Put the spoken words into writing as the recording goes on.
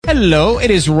Hello, it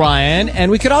is Ryan,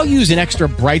 and we could all use an extra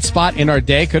bright spot in our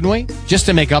day, couldn't we? Just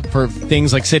to make up for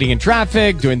things like sitting in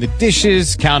traffic, doing the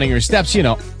dishes, counting your steps, you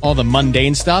know, all the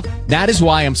mundane stuff. That is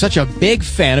why I'm such a big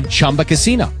fan of Chumba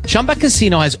Casino. Chumba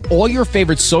Casino has all your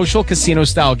favorite social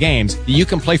casino-style games that you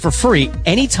can play for free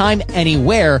anytime,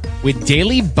 anywhere with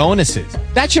daily bonuses.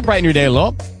 That should brighten your day a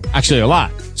little. Actually, a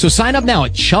lot. So sign up now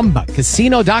at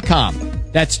ChumbaCasino.com.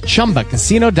 That's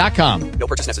ChumbaCasino.com. No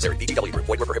purchase necessary. VGW Group.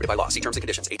 Void where prohibited by law. See terms and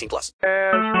conditions. 18+. As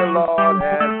the Lord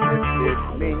has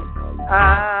lifted me,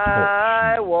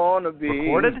 I want to be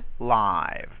recorded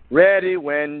live. Ready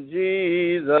when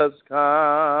Jesus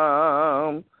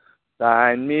comes.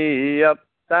 Sign me up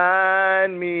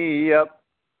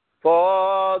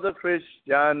for the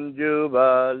Christian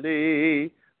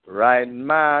Jubilee. Write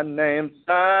my name,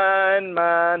 sign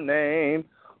my name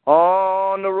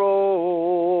on the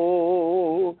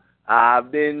roll.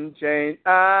 I've been changed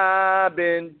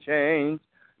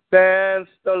since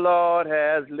the Lord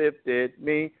has lifted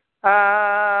me.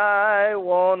 I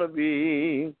want to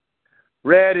be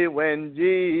ready when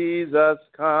Jesus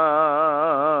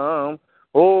comes.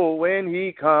 Oh, when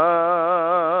he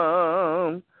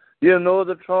comes, you know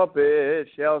the trumpet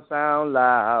shall sound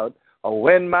loud. Oh,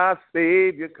 when my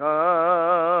Savior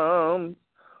comes,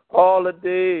 all the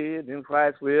dead in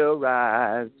Christ will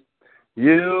rise.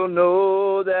 You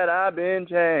know that I've been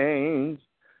changed.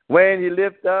 When he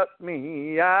lift up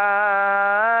me,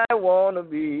 I want to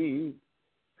be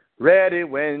ready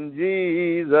when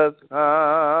Jesus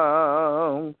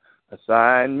comes.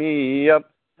 Sign me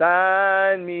up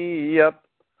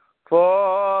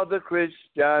for the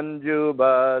Christian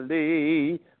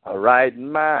Jubilee. Write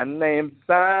my name,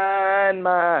 sign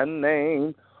my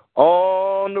name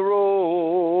on the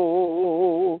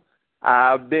roll.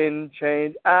 I've been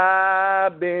changed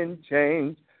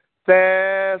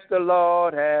since the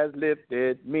Lord has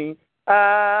lifted me.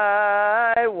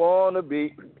 I want to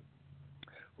be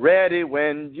ready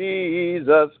when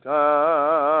Jesus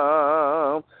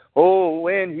comes. Oh,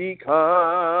 when he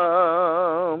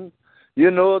comes,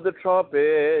 you know the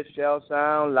trumpet shall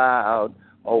sound loud.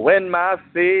 Oh, when my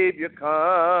Savior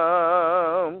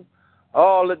comes,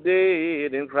 all the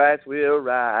dead in Christ will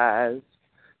rise.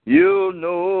 You'll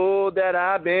know that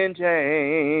I've been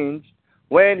changed.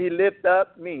 When he lift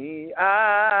up me,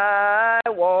 I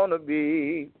want to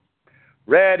be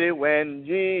ready when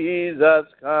Jesus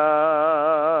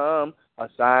comes.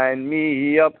 Sign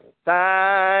me up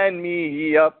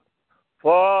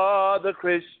for the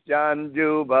Christian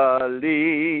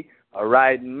Jubilee.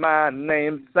 Write my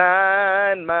name,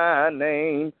 sign my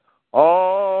name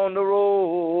on the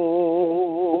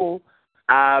roll.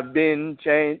 I've been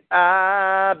changed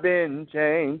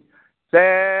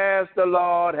since the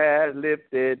Lord has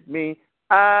lifted me.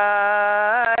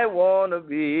 I want to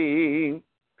be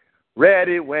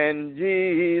ready when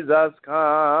Jesus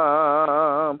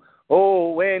comes.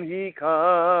 Oh, when he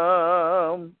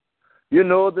comes, you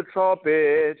know the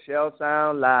trumpet shall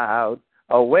sound loud.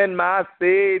 Oh, when my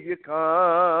Savior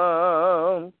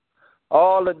comes,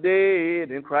 all the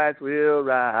dead in Christ will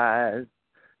rise.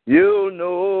 You'll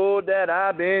know that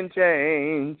I've been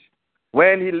changed.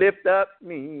 When he lift up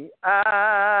me,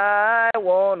 I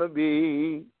want to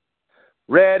be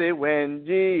ready when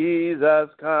Jesus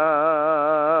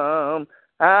comes.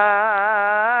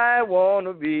 I want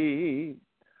to be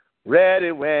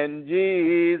ready when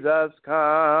Jesus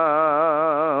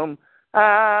comes.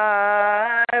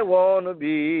 I want to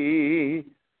be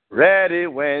ready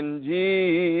when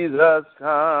Jesus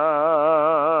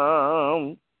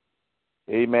comes.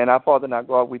 Amen. Our Father and our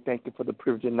God, we thank you for the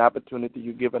privilege and opportunity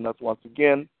you've given us once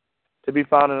again to be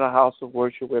found in a house of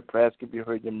worship where prayers can be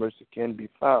heard and mercy can be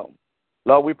found.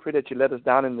 Lord, we pray that you let us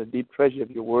down in the deep treasure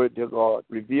of your word, dear God.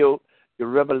 Reveal your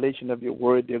revelation of your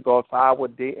word, dear God, for our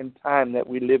day and time that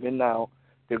we live in now,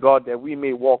 dear God, that we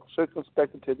may walk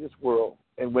circumspect into this world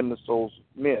and win the souls of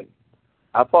men.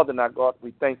 Our Father and our God,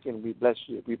 we thank you and we bless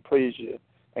you, we praise you,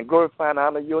 and glorify and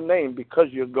honor your name because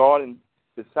you're God and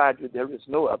beside you there is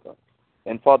no other.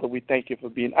 And Father, we thank you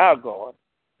for being our God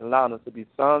and allowing us to be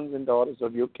sons and daughters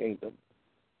of your kingdom.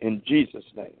 In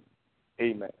Jesus' name,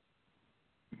 amen.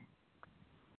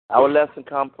 Our lesson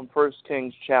comes from 1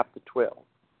 Kings chapter 12.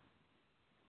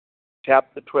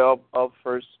 Chapter 12 of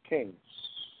 1 Kings.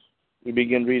 We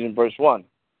begin reading verse 1.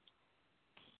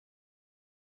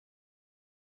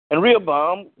 And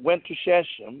Rehoboam went to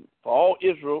Shechem, for all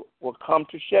Israel will come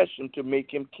to Shechem to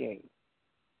make him king.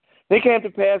 It came to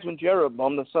pass when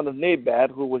Jeroboam, the son of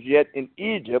Nebat, who was yet in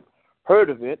Egypt, heard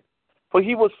of it, for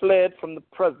he was fled from the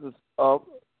presence of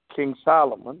King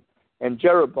Solomon, and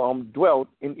Jeroboam dwelt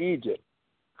in Egypt,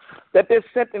 that they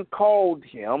sent and called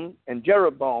him, and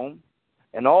Jeroboam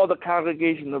And all the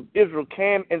congregation of Israel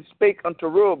came and spake unto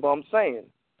Rehoboam, saying,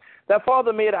 Thy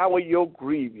father made our yoke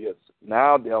grievous.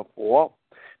 Now therefore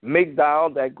make thou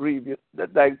the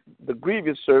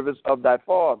grievous service of thy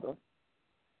father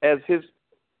as his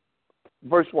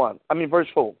verse 4.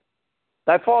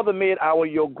 Thy father made our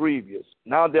yoke grievous.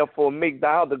 Now therefore make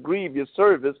thou the grievous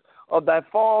service of thy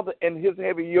father and his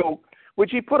heavy yoke,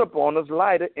 which he put upon us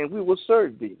lighter, and we will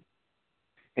serve thee.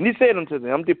 And he said unto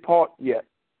them, Depart yet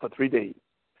for 3 days.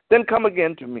 Then come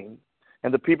again to me.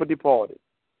 And the people departed.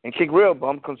 And King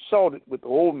Rehoboam consulted with the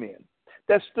old men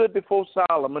that stood before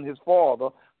Solomon his father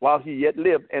while he yet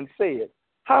lived, and said,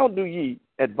 How do ye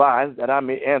advise that I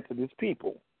may answer this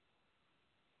people?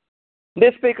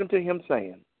 They spake unto him,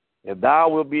 saying, If thou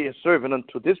wilt be a servant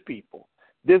unto this people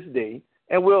this day,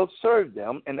 and wilt serve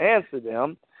them, and answer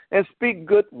them, and speak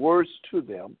good words to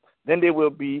them, then they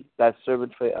will be thy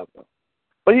servant forever.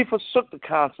 But he forsook the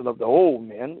counsel of the old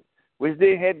men, which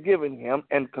they had given him,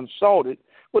 and consulted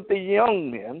with the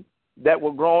young men that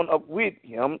were grown up with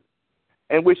him,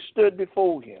 and which stood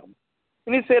before him.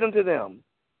 And he said unto them,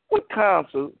 What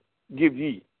counsel give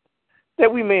ye,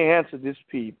 that we may answer this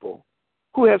people,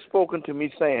 who has spoken to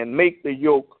me, saying, Make the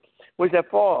yoke which thy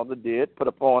father did put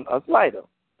upon us lighter?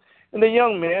 And the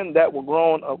young men that were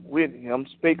grown up with him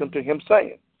spake unto him,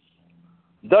 saying,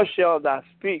 Thus shalt thou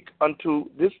speak unto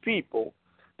this people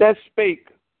that spake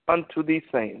unto thee,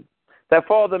 saying, Thy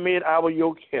father made our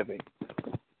yoke heavy,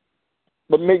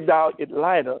 but make thou it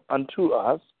lighter unto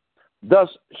us. Thus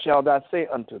shalt thou say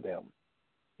unto them,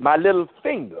 My little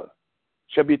finger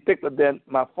shall be thicker than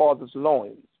my father's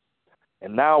loins.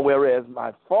 And now, whereas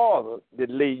my father did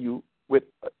lay you with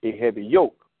a heavy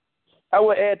yoke, I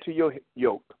will add to your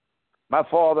yoke. My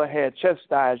father had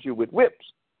chastised you with whips,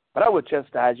 but I will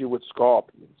chastise you with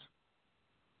scorpions.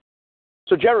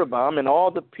 So Jeroboam and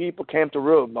all the people came to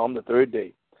Rehoboam the 3rd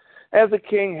day, as the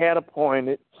king had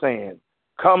appointed, saying,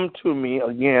 Come to me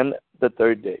again the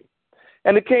 3rd day.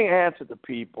 And the king answered the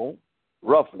people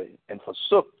roughly, and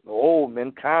forsook the old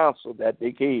men counsel that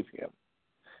they gave him,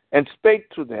 and spake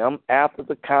to them after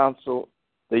the counsel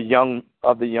the young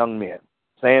men,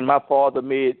 saying, My father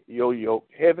made your yoke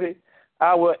heavy,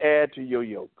 I will add to your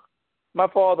yoke. My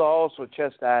father also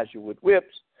chastised you with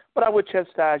whips, but I will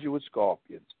chastise you with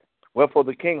scorpions. Wherefore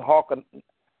the king hearkened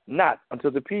not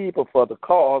unto the people, for the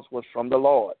cause was from the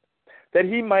Lord, that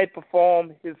he might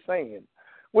perform his saying,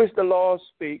 which the Lord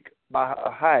spake by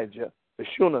Ahijah the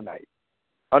Shunamite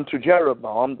unto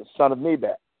Jeroboam the son of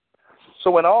Nebat.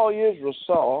 So when all Israel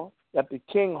saw that the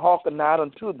king hearkened not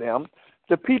unto them,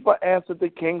 the people answered the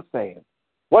king, saying,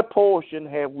 What portion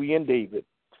have we in David?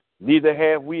 Neither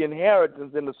have we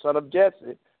inheritance in the son of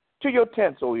Jesse. To your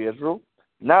tents, O Israel.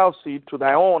 Now see to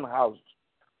thy own house,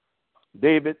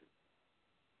 David.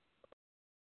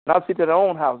 Now see to thy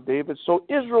own house, David. So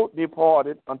Israel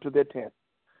departed unto their tent.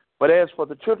 But as for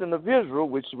the children of Israel,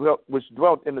 which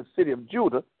dwelt in the city of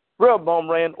Judah, Rehoboam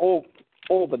ran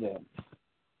over them.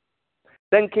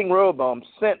 Then King Rehoboam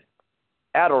sent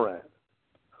Adoram,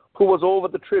 who was over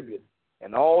the tribute,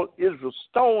 and all Israel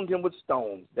stoned him with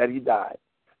stones, that he died.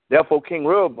 Therefore King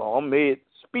Rehoboam made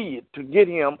speed to get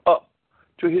him up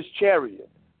to his chariot,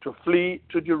 to flee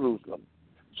to Jerusalem.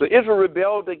 So Israel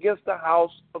rebelled against the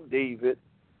house of David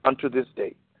unto this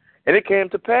day. And it came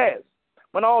to pass,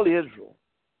 when all Israel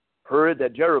heard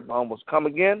that Jeroboam was come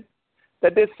again,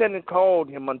 that they sent and called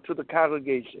him unto the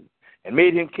congregation, and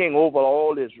made him king over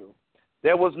all Israel.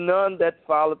 There was none that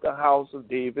followed the house of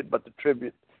David but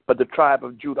the tribe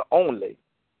of Judah only.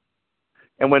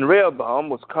 And when Rehoboam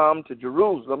was come to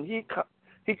Jerusalem,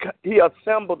 he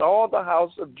assembled all the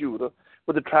house of Judah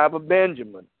with the tribe of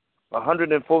Benjamin,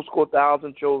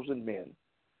 140,000 chosen men,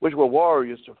 which were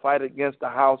warriors to fight against the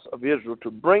house of Israel, to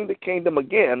bring the kingdom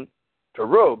again to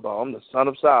Rehoboam the son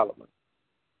of Solomon.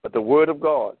 But the word of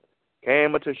God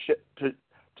came unto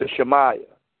Shemaiah,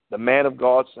 the man of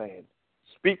God, saying,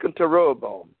 Speak unto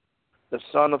Rehoboam, the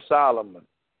son of Solomon,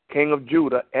 king of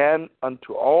Judah, and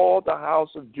unto all the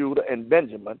house of Judah and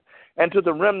Benjamin, and to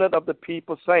the remnant of the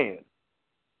people, saying,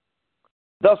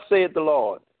 Thus saith the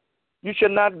Lord, You shall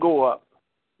not go up,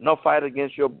 nor fight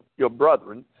against your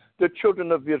brethren, the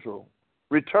children of Israel.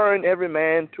 Return every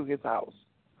man to his house.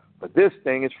 But this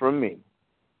thing is from me.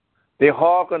 They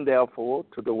hearkened therefore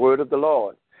to the word of the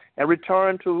Lord, and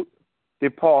returned to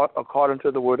depart according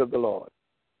to the word of the Lord.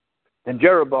 Then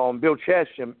Jeroboam built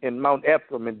Shechem in Mount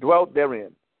Ephraim, and dwelt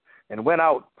therein, and went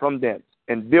out from thence,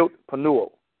 and built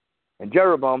Penuel. And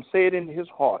Jeroboam said in his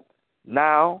heart,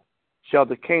 Now shall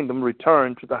the kingdom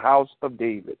return to the house of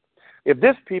David. If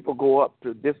this people go up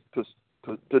to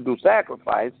do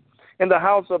sacrifice in the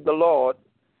house of the Lord,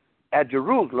 at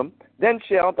Jerusalem, then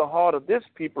shall the heart of this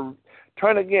people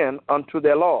turn again unto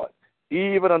their Lord,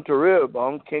 even unto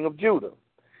Rehoboam, king of Judah.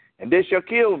 And they shall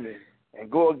kill me, and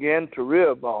go again to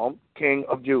Rehoboam, king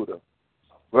of Judah.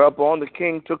 Whereupon the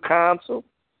king took counsel,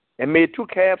 and made 2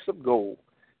 calves of gold,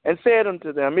 and said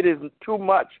unto them, It is too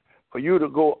much for you to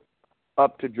go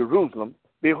up to Jerusalem.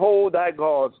 Behold thy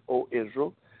gods, O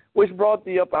Israel, which brought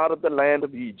thee up out of the land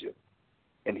of Egypt.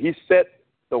 And he set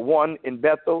the one in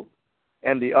Bethel,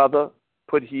 and the other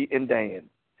put he in Dan.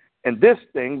 And this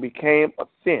thing became a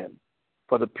sin,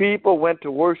 for the people went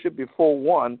to worship before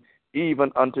one,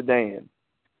 even unto Dan.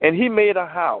 And he made a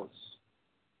house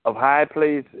of high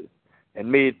places, and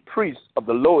made priests of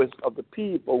the lowest of the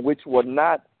people, which were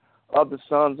not of the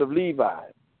sons of Levi.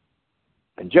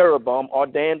 And Jeroboam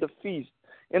ordained a feast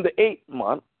in the 8th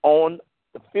month, on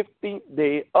the 15th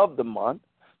day of the month,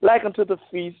 like unto the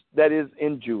feast that is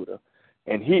in Judah.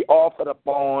 And he offered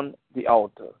upon the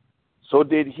altar. So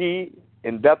did he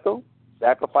in Bethel,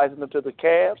 sacrificing unto the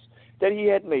calves that he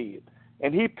had made.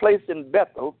 And he placed in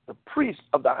Bethel the priests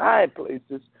of the high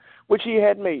places which he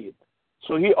had made.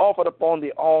 So he offered upon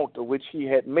the altar which he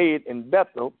had made in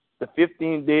Bethel the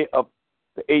 15th day of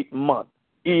the 8th month,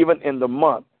 even in the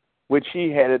month which he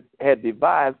had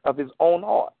devised of his own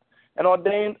heart, and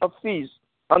ordained a feast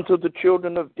unto the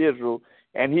children of Israel,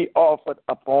 and he offered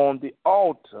upon the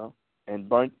altar and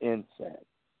burnt incense.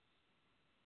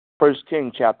 1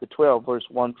 Kings chapter 12, verse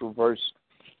 1 through verse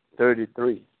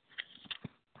 33.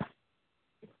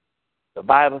 The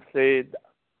Bible said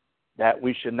that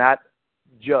we should not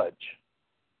judge,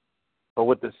 but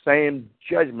with the same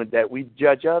judgment that we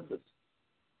judge others,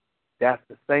 that's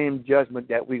the same judgment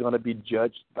that we're going to be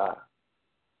judged by.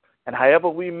 And however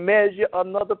we measure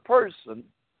another person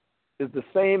is the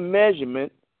same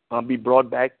measurement going to be brought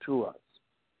back to us.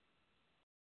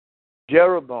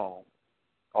 Jeroboam,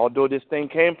 although this thing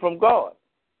came from God,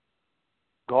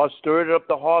 God stirred up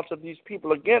the hearts of these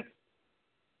people against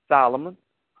Solomon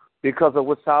because of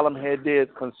what Solomon had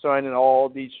did concerning all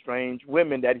these strange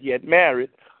women that he had married,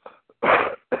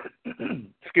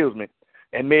 excuse me,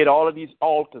 and made all of these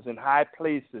altars in high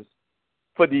places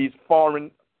for these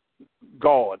foreign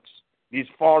gods, these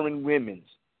foreign women.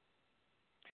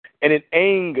 And it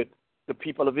angered the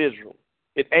people of Israel.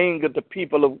 It angered the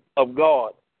people of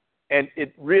God. And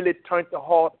it really turned the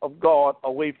heart of God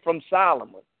away from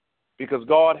Solomon, because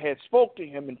God had spoke to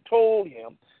him and told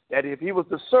him that if he was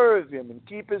to serve him and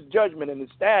keep his judgment and his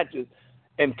statutes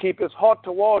and keep his heart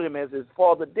toward him as his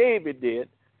father David did,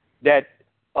 that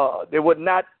there would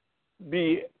not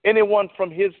be anyone from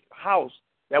his house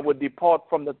that would depart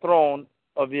from the throne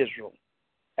of Israel.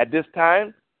 At this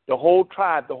time, the whole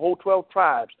tribe, the whole 12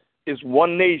 tribes, is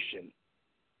one nation.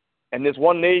 And this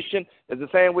one nation is the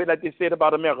same way like they said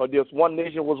about America. This one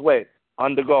nation was where?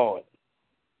 Under God.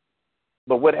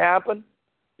 But what happened?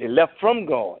 They left from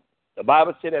God. The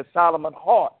Bible said that Solomon's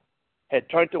heart had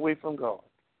turned away from God.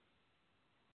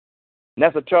 And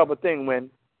that's a terrible thing when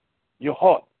your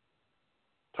heart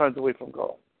turns away from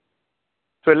God.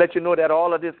 So it lets you know that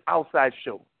all of this outside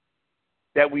show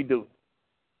that we do,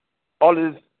 all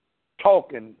of this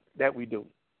talking that we do,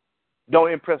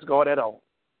 don't impress God at all.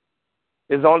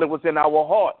 It's only what's in our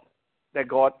heart that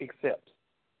God accepts.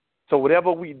 So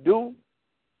whatever we do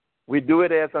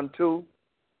it as unto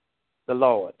the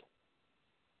Lord.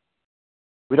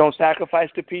 We don't sacrifice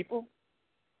to people.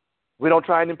 We don't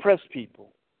try and impress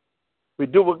people. We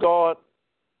do what God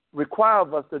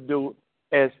requires us to do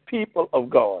as people of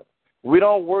God. We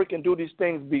don't work and do these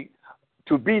things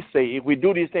to be saved. We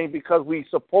do these things because we're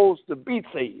supposed to be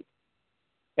saved.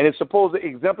 And it's supposed to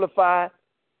exemplify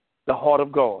the heart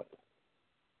of God.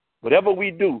 Whatever we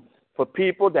do for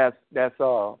people that's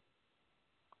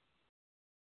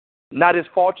not as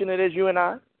fortunate as you and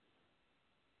I,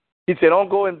 he said, don't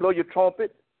go and blow your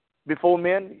trumpet before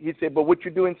men. He said, but what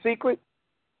you do in secret,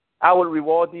 I will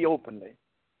reward thee openly.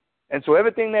 And so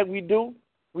everything that we do,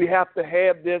 we have to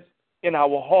have this in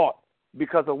our heart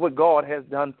because of what God has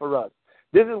done for us.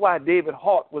 This is why David's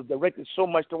heart was directed so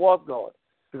much towards God,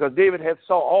 because David had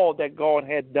saw all that God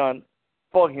had done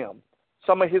for him.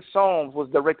 Some of his songs was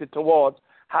directed towards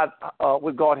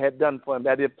what God had done for him,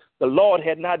 that if the Lord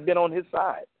had not been on his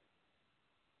side,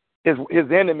 his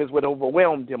enemies would have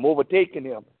overwhelmed him, overtaken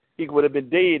him. He would have been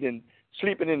dead and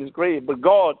sleeping in his grave. But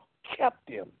God kept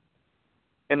him.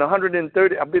 In the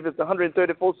 130, I believe it's the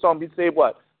 134th Psalm, he said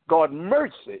what? God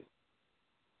mercy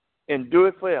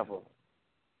endureth forever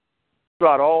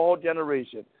throughout all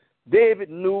generations.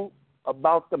 David knew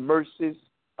about the mercies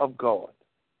of God.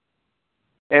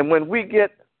 And when we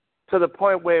get to the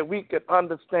point where we can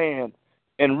understand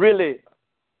and really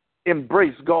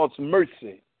embrace God's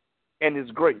mercy and his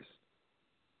grace,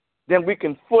 then we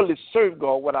can fully serve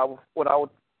God with our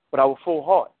full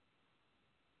heart.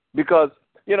 Because,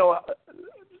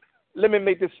 let me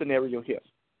make this scenario here.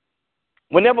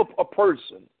 Whenever a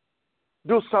person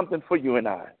do something for you and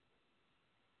I,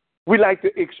 we like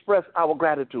to express our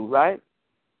gratitude, right?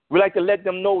 We like to let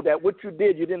them know that what you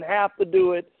did, you didn't have to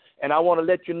do it, and I want to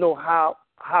let you know how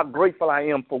grateful I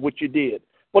am for what you did.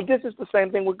 But this is the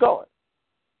same thing with God.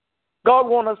 God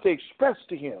wants us to express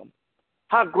to him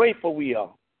how grateful we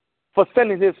are for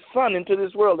sending his son into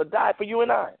this world to die for you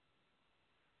and I.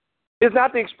 It's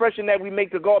not the expression that we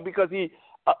make to God because he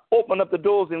opened up the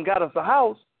doors and got us a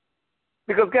house.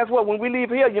 Because guess what? When we leave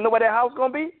here, you know where that house is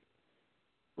going to be?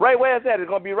 Right where it's at. It's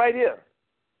going to be right here.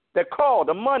 The car,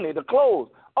 the money, the clothes,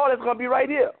 all that's going to be right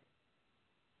here.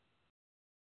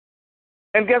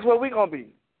 And guess where we're going to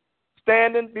be?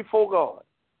 Standing before God,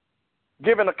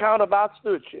 giving account of our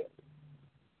stewardship.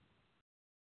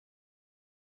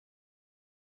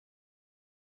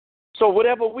 So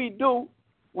whatever we do,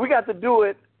 we got to do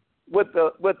it with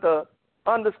the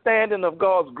understanding of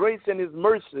God's grace and his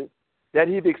mercy that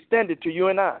he's extended to you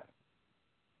and I.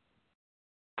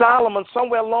 Solomon,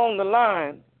 somewhere along the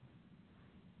line,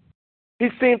 he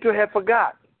seemed to have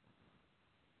forgotten.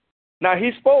 Now,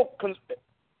 he spoke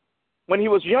when he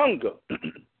was younger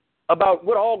about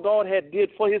what all God had did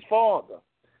for his father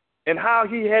and how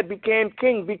he had became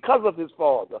king because of his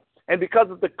father and because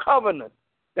of the covenant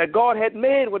that God had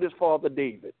made with his father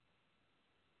David.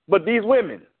 But these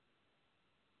women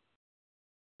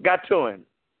got to him.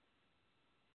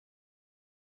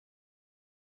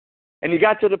 And he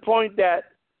got to the point that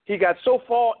he got so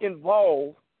far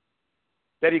involved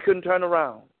that he couldn't turn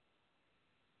around.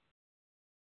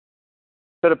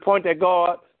 To the point that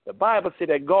God, the Bible said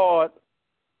that God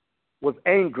was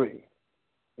angry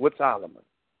with Solomon.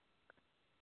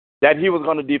 That he was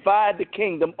going to divide the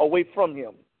kingdom away from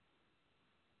him.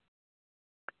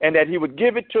 And that he would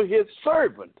give it to his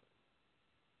servant.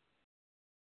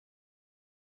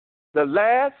 The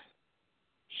last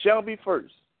shall be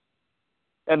first,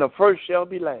 and the first shall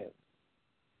be last.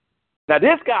 Now,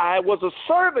 this guy was a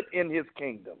servant in his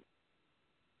kingdom.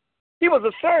 He was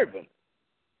a servant.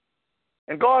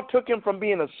 And God took him from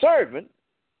being a servant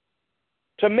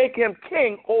to make him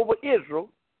king over Israel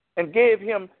and gave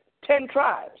him 10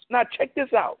 tribes. Now, check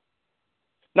this out.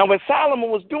 Now, when Solomon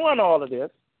was doing all of this,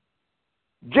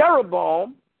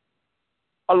 Jeroboam,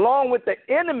 along with the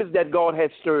enemies that God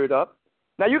had stirred up,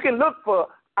 now you can look for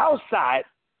outside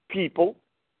people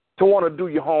to want to do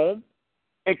you harm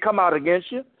and come out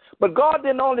against you, but God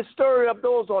didn't only stir up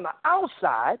those on the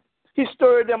outside, he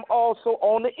stirred them also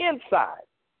on the inside.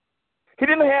 He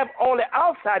didn't have only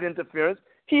outside interference,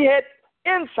 he had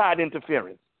inside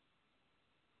interference.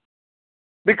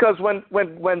 Because when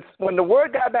the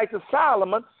word got back to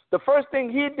Solomon, the first thing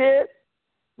he did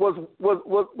was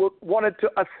wanted to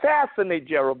assassinate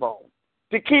Jeroboam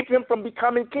to keep him from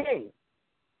becoming king.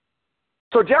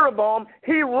 So Jeroboam,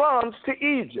 he runs to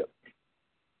Egypt.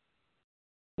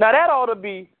 Now that ought to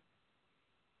be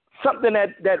something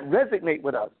that resonates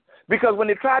with us. Because when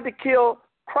they tried to kill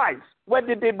Christ, where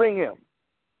did they bring him?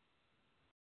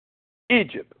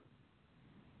 Egypt.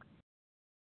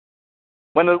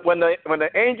 When the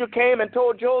angel came and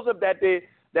told Joseph that they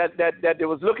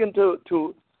was looking to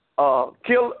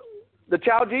kill the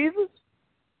child Jesus,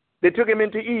 they took him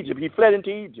into Egypt. He fled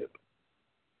into Egypt.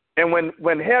 And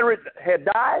when Herod had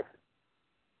died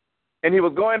and he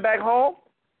was going back home,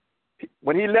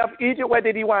 when he left Egypt, where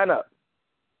did he wind up?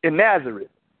 In Nazareth.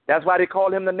 That's why they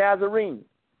call him the Nazarene.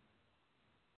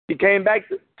 He came back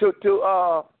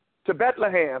to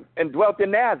Bethlehem and dwelt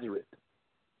in Nazareth.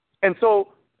 And so,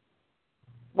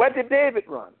 where did David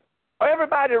run?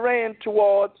 Everybody ran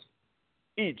towards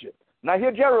Egypt. Now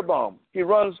here Jeroboam, he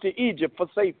runs to Egypt for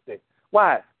safety.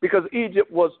 Why? Because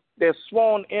Egypt was their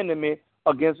sworn enemy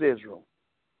against Israel.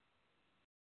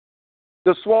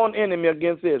 The sworn enemy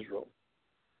against Israel.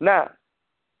 Now,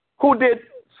 who did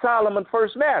Solomon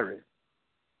first marry?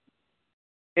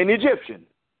 An Egyptian.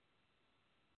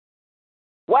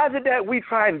 Why is it that we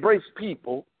try and embrace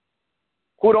people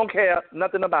who don't care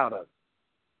nothing about us?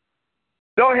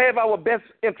 Don't have our best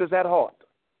interests at heart.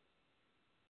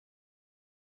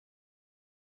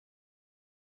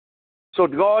 So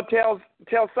God tells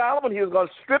Solomon he was going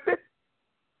to strip it,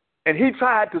 and he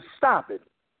tried to stop it.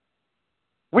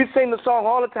 We sing the song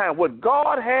all the time. What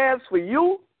God has for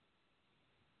you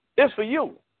is for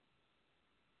you.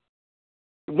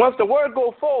 Once the word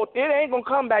goes forward, it ain't going to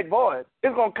come back void.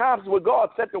 It's going to accomplish what God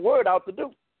set the word out to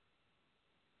do.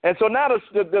 And so now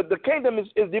the kingdom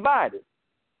is divided.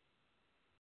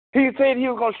 He said he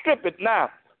was going to strip it. Now,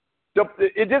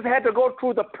 it just had to go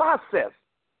through the process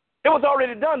It was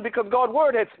already done because God's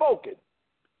word had spoken.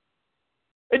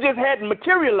 It just hadn't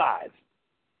materialized.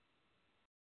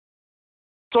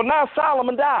 So now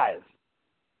Solomon dies,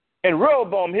 and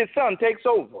Rehoboam, his son, takes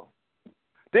over.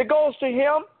 They goes to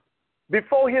him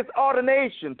before his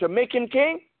ordination to make him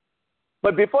king.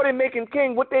 But before they make him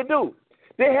king, what they do?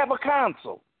 They have a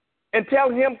council and tell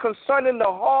him concerning the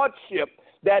hardship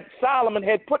that Solomon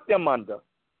had put them under,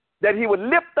 that he would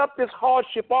lift up this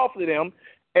hardship off of them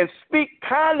and speak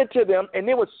kindly to them, and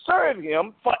they would serve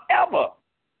him forever.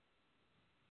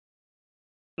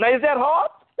 Now, is that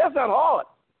hard? That's not hard.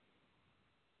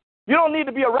 You don't need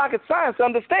to be a rocket science to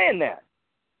understand that.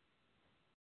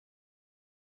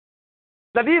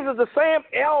 Now, these are the same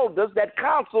elders that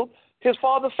counseled his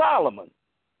father Solomon.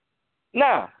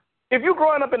 Now, if you're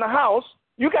growing up in a house,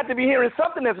 you got to be hearing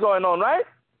something that's going on, right?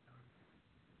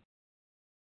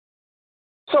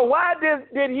 So why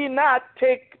did he not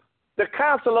take the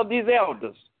counsel of these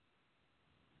elders?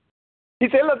 He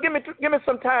said, look, give me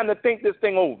some time to think this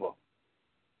thing over.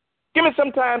 Give me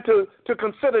some time to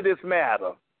consider this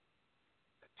matter.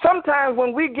 Sometimes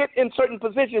when we get in certain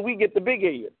positions, we get the big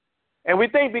head. And we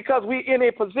think because we're in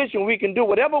a position, we can do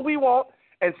whatever we want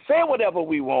and say whatever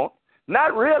we want,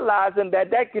 not realizing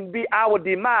that that can be our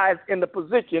demise in the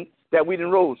position that we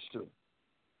done rose to.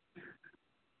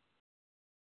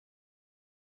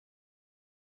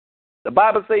 The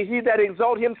Bible says, he that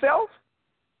exalt himself,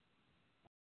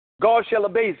 God shall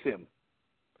abase him.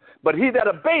 But he that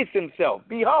abase himself,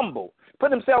 be humble,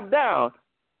 put himself down,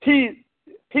 he's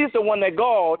the one that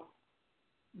God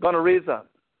going to raise up.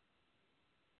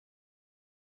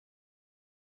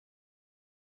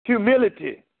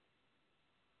 Humility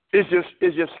is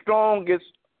your strongest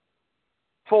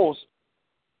force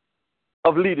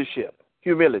of leadership.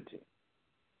 Humility.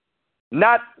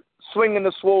 Not swinging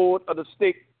the sword or the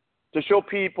stick to show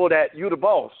people that you're the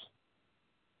boss.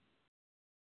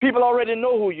 People already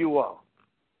know who you are.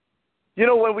 You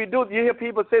know, when we do, you hear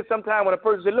people say sometimes when a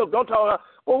person says, look, don't talk,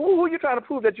 well, who are you trying to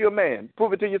prove that you're a man?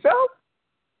 Prove it to yourself?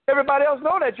 Everybody else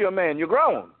know that you're a man. You're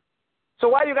grown. So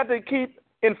why you got to keep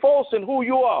enforcing who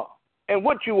you are and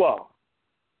what you are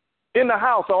in the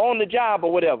house or on the job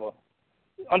or whatever?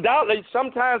 Undoubtedly,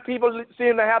 sometimes people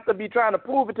seem to have to be trying to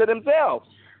prove it to themselves,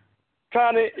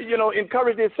 trying to,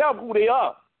 encourage themselves who they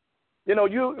are.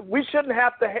 We shouldn't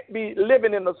have to be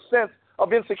living in a sense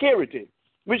of insecurity.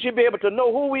 We should be able to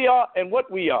know who we are and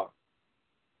what we are.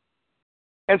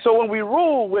 And so when we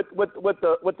rule with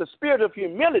the spirit of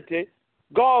humility,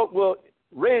 God will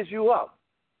raise you up,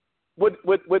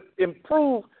 would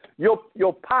improve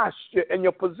your posture and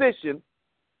your position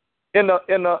in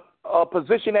a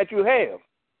position that you have.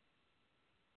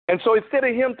 And so instead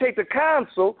of him take the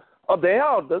counsel of the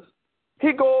elders,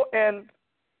 he go and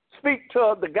speak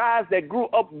to the guys that grew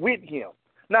up with him.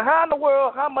 Now, how in the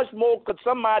world, how much more could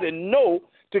somebody know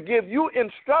to give you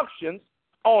instructions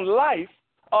on life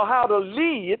or how to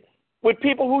lead with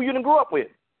people who you didn't grow up with?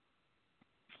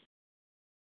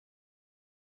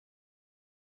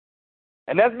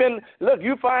 And that's been, look,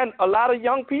 you find a lot of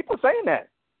young people saying that.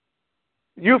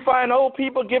 You find old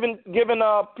people giving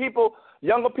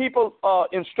younger people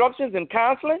instructions and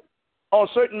counseling on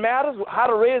certain matters, how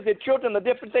to raise their children or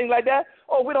different things like that.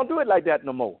 Oh, we don't do it like that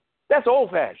no more. That's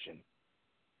old-fashioned.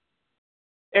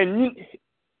 And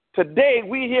today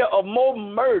we hear of more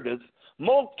murders,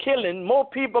 more killing, more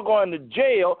people going to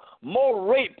jail, more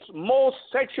rapes, more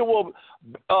sexual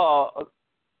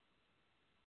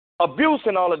abuse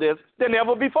and all of this than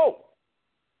ever before.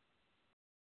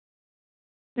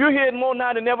 You hear it more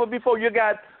now than ever before.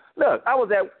 Look, I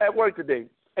was at work today,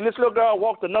 and this little girl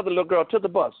walked another little girl to the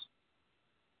bus.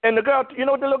 And the girl, you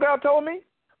know what the little girl told me?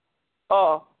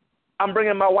 I'm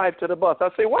bringing my wife to the bus. I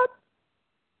say, what?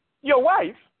 Your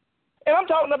wife? And I'm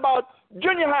talking about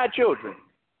junior high children.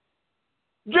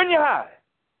 Junior high.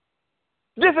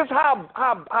 This is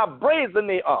how brazen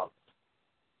they are.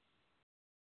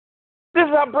 This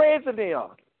is how brazen they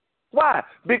are. Why?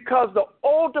 Because the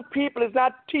older people is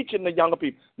not teaching the younger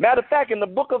people. Matter of fact, in the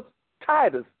book of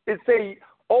Titus, it says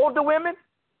older women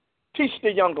teach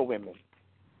the younger women.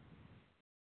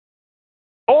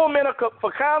 Old men are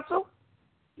for counsel,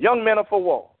 young men are for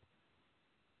war.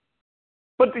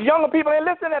 But the younger people ain't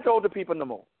listening to the older people no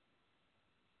more.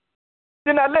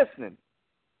 They're not listening.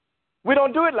 We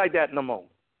don't do it like that no more.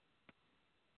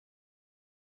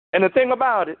 And the thing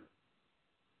about it,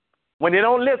 when they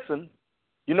don't listen,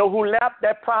 you know who lap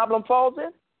that problem falls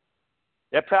in?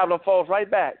 That problem falls right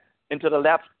back into the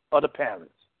laps of the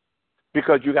parents.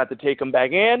 Because you got to take them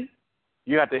back in.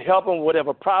 You got to help them with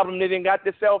whatever problem they didn't got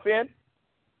themselves in.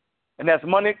 And that's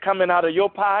money coming out of your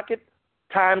pocket,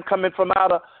 time coming from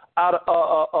out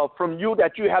from you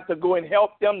that you have to go and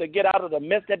help them to get out of the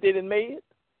mess that they done made?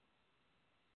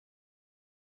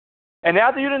 And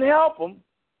after you didn't help them,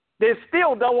 they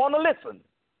still don't want to listen.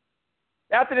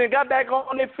 After they got back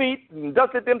on their feet and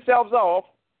dusted themselves off,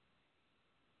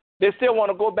 they still want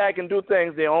to go back and do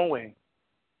things their own way.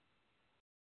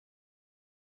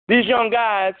 These young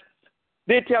guys,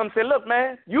 they tell them, say, look,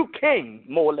 man, you king,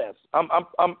 more or less.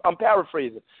 I'm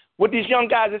paraphrasing. What these young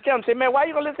guys, they tell them, say, man, why are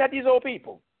you going to listen to these old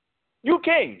people? You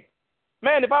king.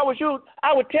 Man, if I was you,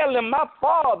 I would tell them my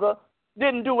father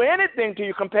didn't do anything to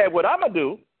you compared to what I'm going to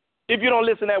do if you don't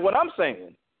listen to what I'm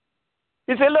saying.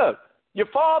 He said, look, your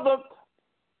father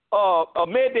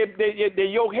made their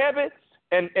yoke heavy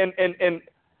and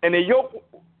they yoke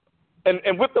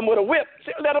and whipped them with a whip.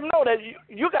 Let them know that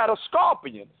you got a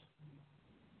scorpion.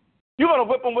 You're going to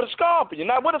whip them with a scorpion.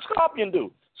 Now, what does a scorpion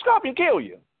do? Scorpion kill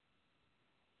you.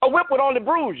 A whip would only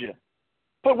bruise you,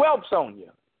 put whelps on you.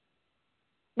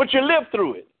 But you live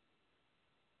through it.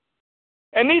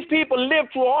 And these people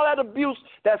lived through all that abuse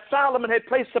that Solomon had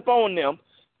placed upon them,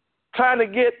 trying to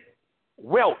get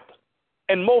wealth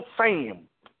and more fame.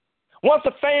 Once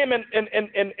the fame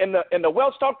and the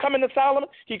wealth started coming to Solomon,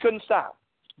 he couldn't stop.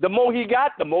 The more he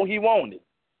got, the more he wanted.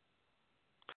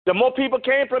 The more people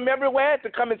came from everywhere to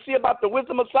come and see about the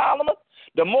wisdom of Solomon,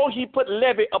 the more he put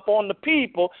levy upon the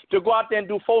people to go out there and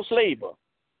do forced labor.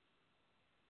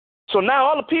 So now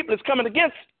all the people is coming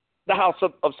against the house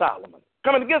of Solomon,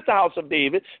 coming against the house of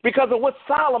David because of what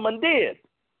Solomon did.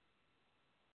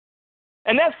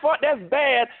 And that's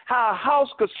bad how a house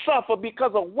could suffer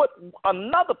because of what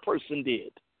another person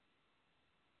did.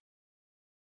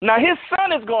 Now his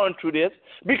son is going through this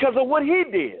because of what he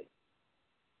did.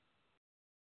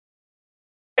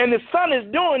 And his son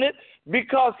is doing it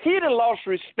because he done lost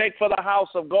respect for the house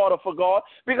of God or for God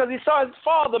because he saw his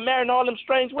father marrying all them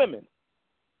strange women.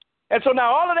 And so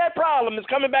now all of that problem is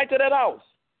coming back to that house.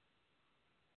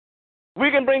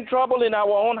 We can bring trouble in our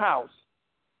own house.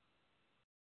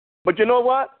 But you know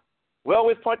what? We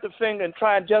always point the finger and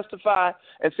try and justify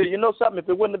and say, you know something, if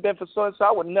it wouldn't have been for so-and-so,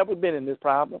 I would have never been in this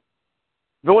problem.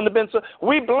 If it wouldn't have been so.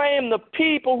 We blame the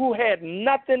people who had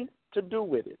nothing to do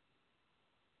with it.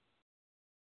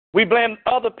 We blame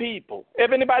other people.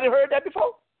 Have anybody heard that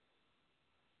before?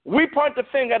 We point the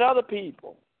finger at other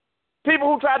people.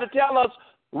 People who try to tell us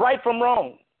right from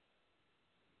wrong.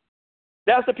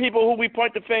 That's the people who we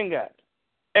point the finger at.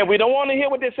 And we don't want to hear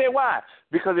what they say. Why?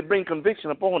 Because it brings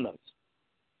conviction upon us.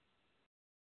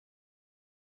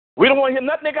 We don't want to hear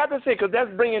nothing they got to say because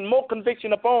that's bringing more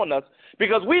conviction upon us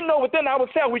because we know within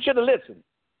ourselves we should have listened.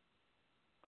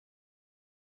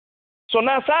 So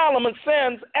now Solomon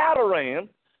sends Adoram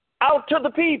out to the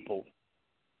people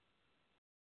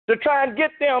to try and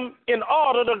get them in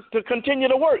order to continue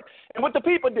to work. And what the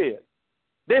people did,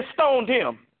 they stoned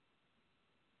him.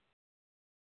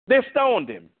 They stoned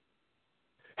him.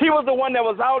 He was the one that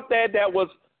was out there that was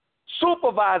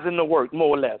supervising the work,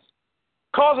 more or less,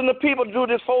 causing the people to do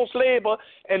this forced labor.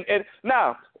 And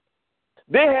now,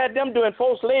 they had them doing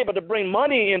forced labor to bring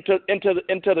money into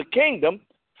the kingdom.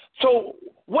 So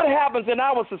what happens in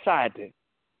our society?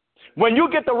 When you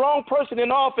get the wrong person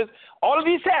in office, all of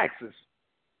these taxes,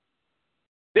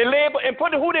 they labor and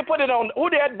who they put it on,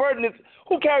 who that burden is,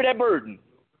 who carry that burden?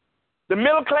 The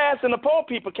middle class and the poor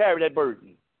people carry that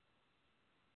burden.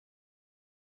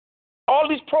 All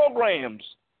these programs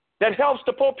that helps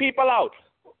the poor people out,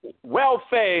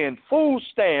 welfare and food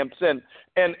stamps and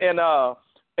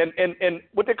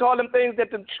what they call them things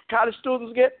that the college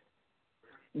students get,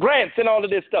 grants and all of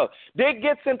this stuff. They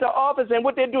get into office and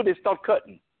what they do, they start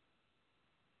cutting.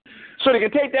 So they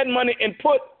can take that money and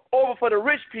put over for the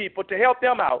rich people to help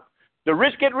them out. The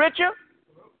rich get richer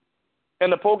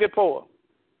and the poor get poorer.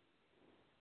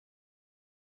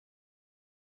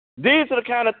 These are the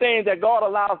kind of things that God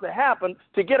allows to happen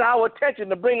to get our attention,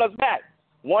 to bring us back.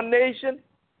 One nation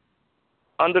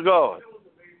under God.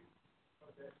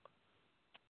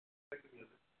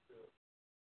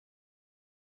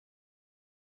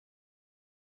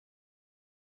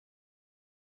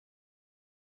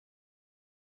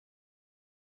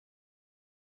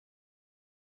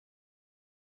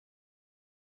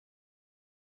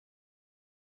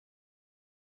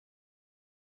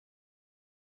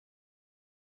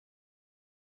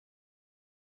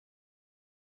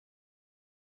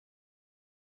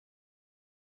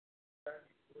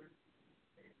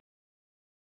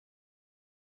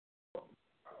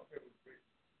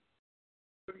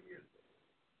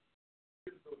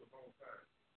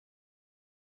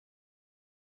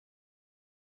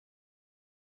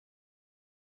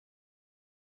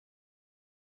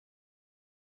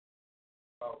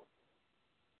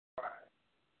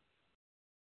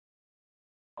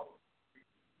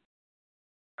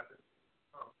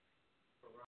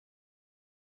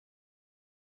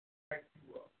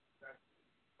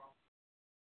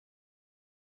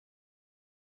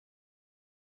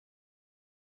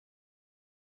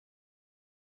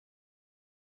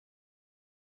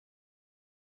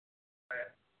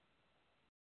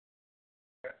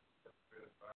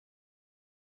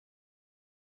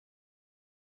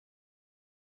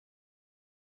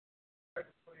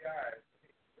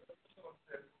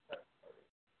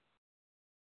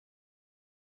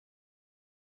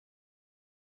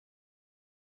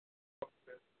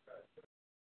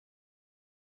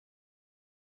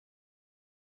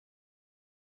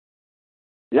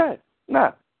 Yeah.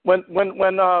 Now, when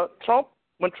Trump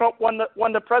won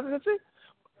the presidency,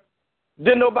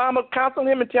 didn't Obama counsel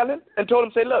him and tell him and told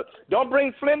him, say, look, don't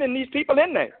bring Flynn and these people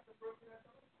in there.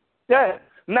 Yeah.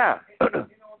 Now.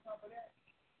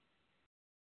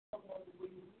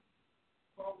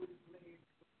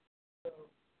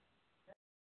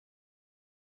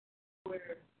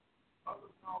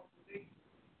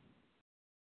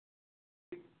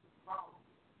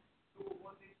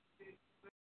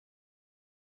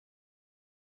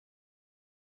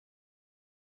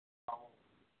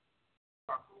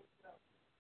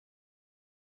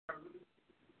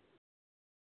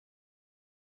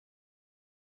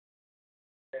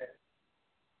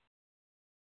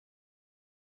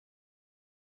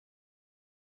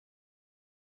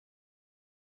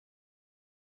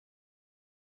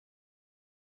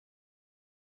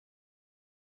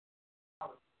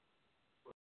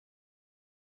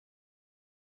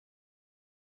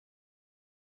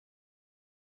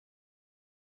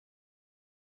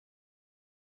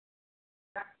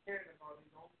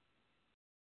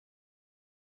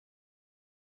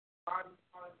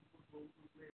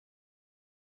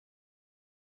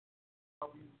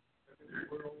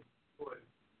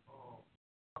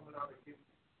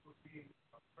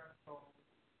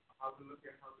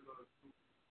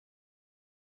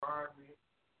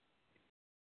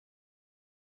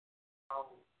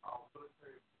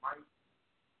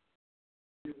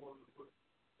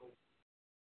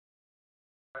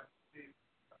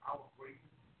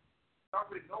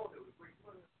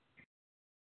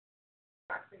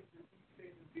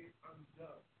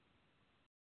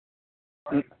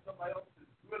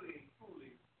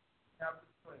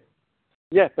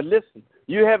 Yeah, but listen,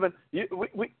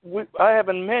 I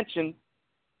haven't mentioned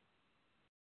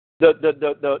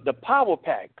the power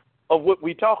pack of what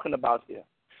we're talking about here.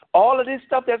 All of this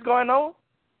stuff that's going on,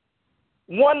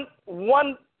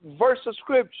 one verse of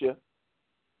scripture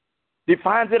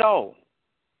defines it all.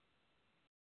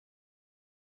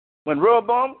 When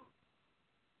Rehoboam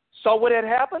saw what had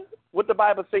happened, what the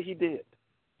Bible say he did?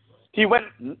 He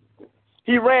ran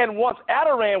once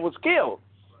Adaran was killed,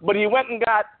 but he went and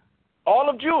got all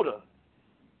of Judah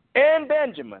and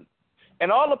Benjamin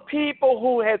and all the people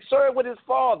who had served with his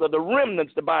father, the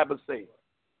remnants, the Bible says.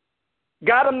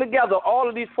 Got them together, all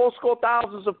of these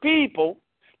 4,000 of people,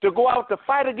 to go out to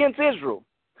fight against Israel.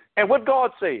 And what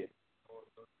God said?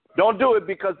 Don't do it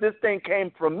because this thing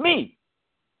came from me.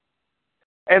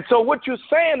 And so what you're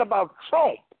saying about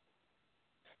Trump,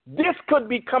 this could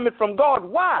be coming from God.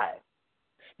 Why?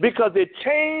 Because they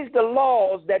changed the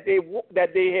laws that they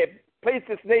had placed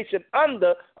this nation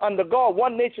under God,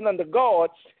 one nation under God,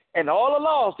 and all the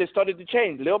laws they started to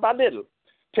change little by little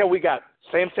till we got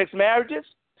same-sex marriages.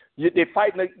 They're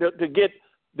fighting to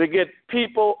get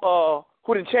people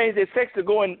who didn't change their sex to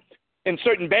go in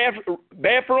certain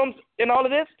bathrooms and all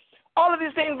of this. All of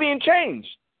these things being changed,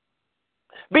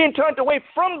 being turned away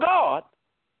from God.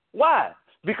 Why?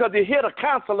 Because they hear the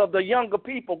counsel of the younger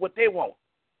people, what they want.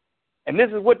 And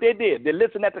this is what they did. They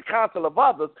listened at the counsel of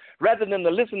others rather than to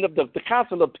listen to the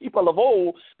counsel of people of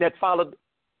old that followed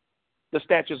the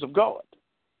statutes of God.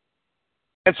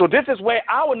 And so this is where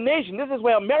our nation, this is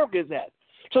where America is at,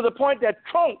 to the point that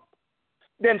Trump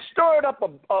then stirred up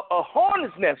a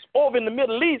hornet's nest over in the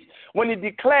Middle East when he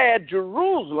declared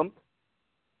Jerusalem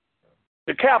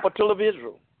the capital of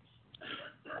Israel,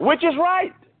 which is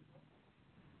right.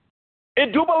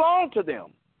 It do belong to them.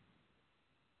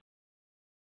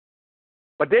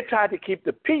 But they tried to keep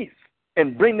the peace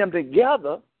and bring them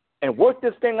together and work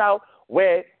this thing out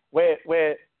where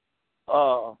the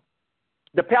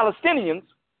Palestinians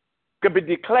could be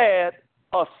declared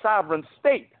a sovereign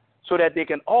state so that they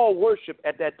can all worship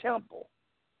at that temple.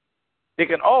 They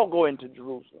can all go into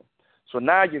Jerusalem. So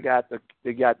now you got the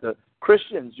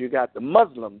Christians, you got the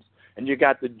Muslims, and you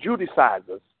got the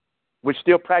Judaizers, which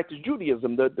still practice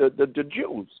Judaism, the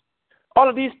Jews. All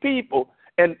of these people,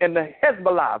 and the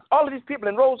Hezbollah, all of these people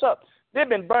that rose up, they've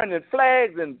been burning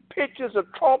flags and pictures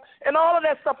of Trump and all of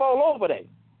that stuff all over there.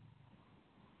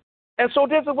 And so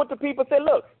this is what the people say,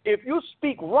 look, if you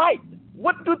speak right,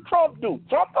 what do Trump do?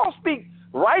 Trump don't speak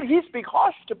right, he speaks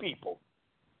harsh to people.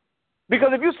 Because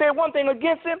if you say one thing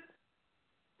against him,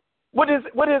 what does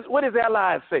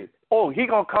allies say? Oh, he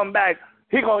gonna come back,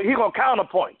 he gonna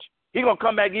counterpunch. He gonna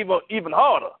come back even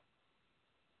harder.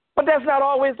 But that's not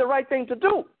always the right thing to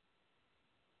do.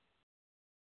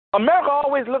 America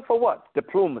always looked for what?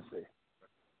 Diplomacy.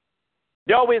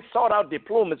 They always sought out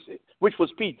diplomacy, which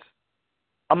was peace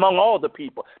among all the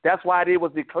people. That's why they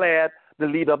was declared the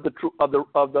leader of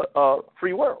the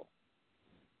free world.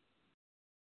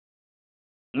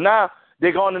 Now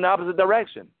they're going in the opposite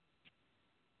direction.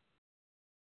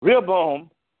 Rehoboam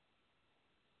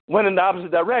went in the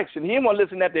opposite direction. He didn't want to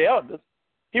listen to the elders.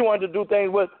 He wanted to do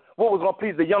things with what was going to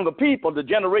please the younger people, the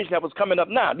generation that was coming up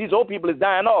now. These old people is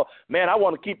dying off. Man, I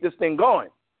want to keep this thing going.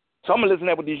 So I'm going to listen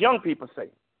to what these young people say.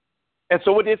 And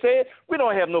so what they said, we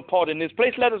don't have no part in this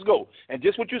place. Let us go. And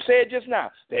just what you said just now,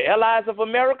 the allies of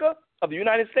America, of the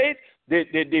United States,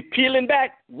 they're peeling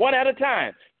back one at a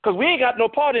time because we ain't got no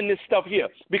part in this stuff here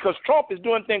because Trump is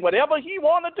doing things whatever he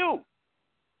want to do.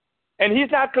 And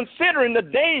he's not considering the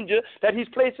danger that he's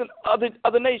placing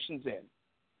other nations in.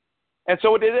 And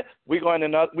so what is it? We're going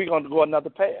to go another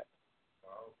path.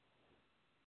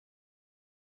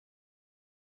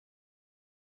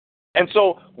 And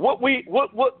so what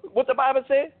the Bible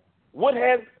says, what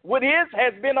is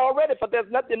has been already, but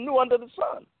there's nothing new under the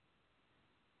sun.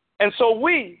 And so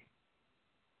we,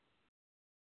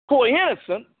 who are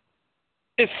innocent,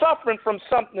 is suffering from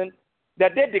something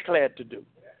that they declared to do.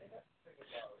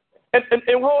 And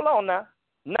hold on now.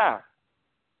 Now,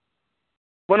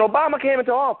 when Obama came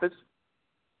into office,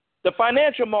 the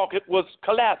financial market was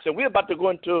collapsing. We're about to go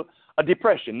into a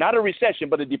depression, not a recession,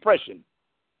 but a depression.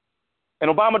 And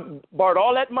Obama borrowed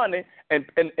all that money and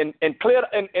cleared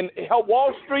and helped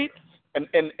Wall Street and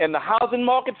the housing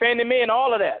market, Fannie Mae, and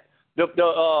all of that.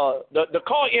 The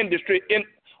car industry, in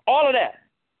all of that,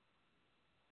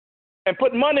 and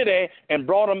put money there and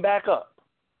brought them back up.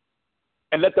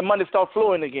 And let the money start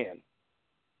flowing again.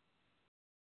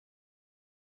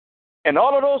 And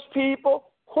all of those people,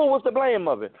 who was the blame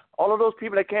of it? All of those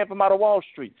people that came from out of Wall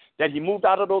Street, that he moved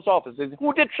out of those offices.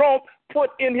 Who did Trump put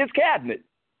in his cabinet?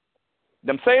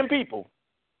 Them same people.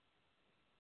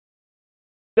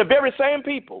 The very same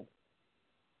people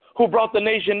who brought the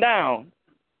nation down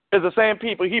is the same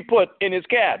people he put in his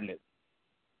cabinet.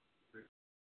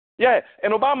 Yeah,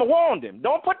 and Obama warned him,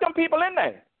 don't put them people in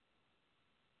there.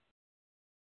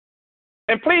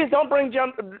 And please don't bring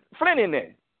John Flynn in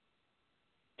there.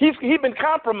 He's been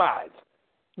compromised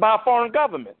by a foreign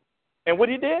government. And what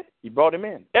he did, he brought him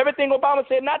in. Everything Obama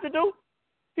said not to do,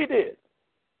 he did.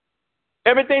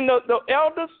 Everything the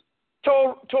elders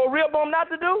told Rehoboam not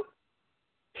to do,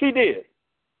 he did.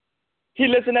 He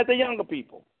listened at the younger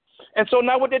people. And so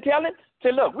now what they're telling,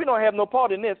 say, look, we don't have no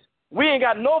part in this. We ain't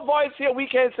got no voice here. We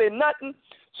can't say nothing.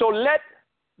 So let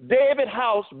David's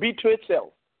house be to itself.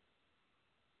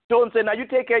 So and say, now you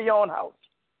take care of your own house.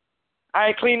 I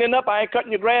ain't cleaning up. I ain't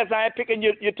cutting your grass. I ain't picking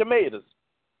your tomatoes.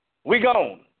 We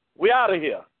gone. We out of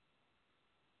here.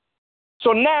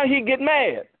 So now he get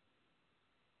mad.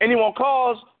 And he won't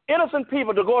cause innocent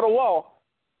people to go to war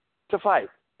to fight.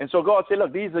 And so God said,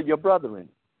 look, these are your brethren.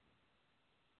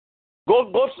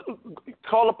 Go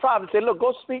call a prophet and say, look,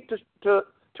 go speak to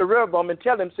Rehoboam and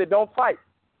tell him, say, don't fight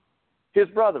his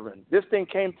brethren. This thing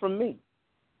came from me.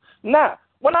 Now,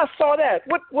 when I saw that,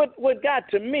 what got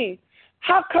to me,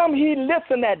 how come he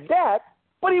listened at that,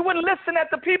 but he wouldn't listen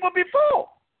at the people before?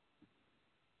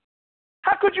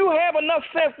 How could you have enough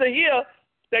sense to hear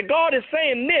that God is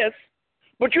saying this,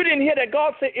 but you didn't hear that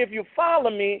God said, if you follow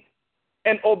me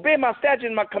and obey my statutes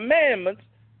and my commandments?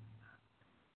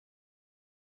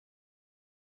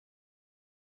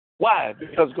 Why?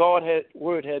 Because God's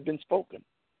word had been spoken.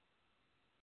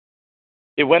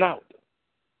 It went out.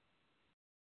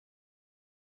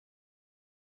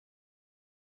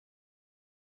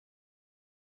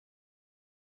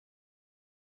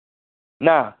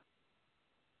 Now,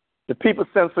 the people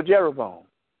sent for Jeroboam.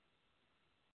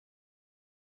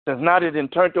 Since now they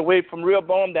didn't turn away from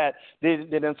Rehoboam, that they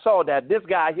didn't saw that this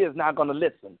guy here is not going to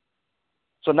listen.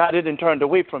 So now they didn't turn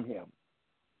away from him.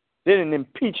 They didn't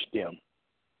impeach them.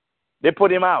 They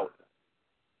put him out.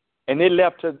 And they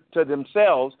left to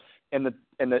themselves, and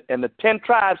the 10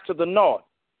 tribes to the north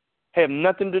have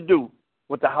nothing to do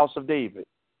with the house of David.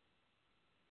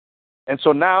 And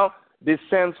so now they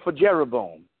sends for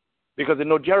Jeroboam, because they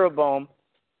know Jeroboam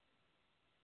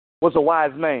was a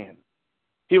wise man.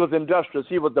 He was industrious.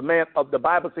 He was the man of the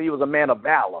Bible says he was a man of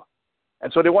valor.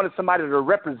 And so they wanted somebody to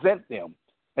represent them.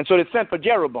 And so they sent for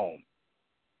Jeroboam.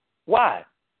 Why?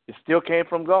 It still came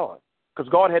from God. Because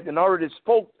God had already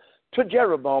spoke to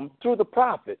Jeroboam through the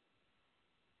prophet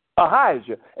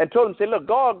Ahijah and told him, say, look,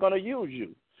 God's going to use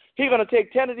you. He's going to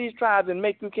take 10 of these tribes and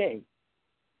make you king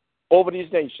over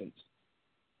these nations.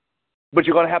 But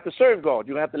you're going to have to serve God.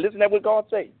 You're going to have to listen to what God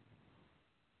says.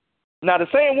 Now, the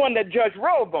same one that judged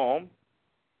Rehoboam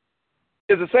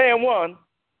is the same one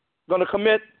going to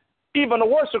commit even a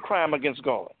worse crime against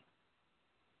God.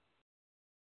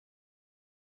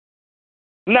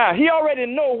 Now, he already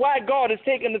know why God is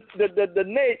taking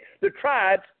the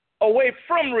tribes away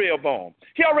from Rehoboam.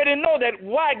 He already know that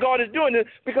why God is doing it,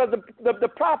 because the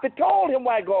prophet told him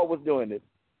why God was doing it.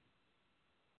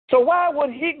 So why would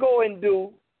he go and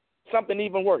do something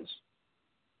even worse?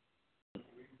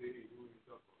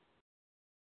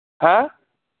 Huh?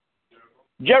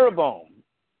 Jeroboam.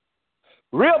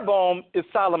 Rehoboam is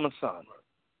Solomon's son.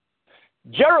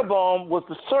 Jeroboam was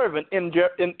the servant in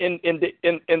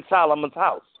Solomon's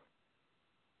house.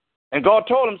 And God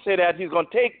told him, say that he's going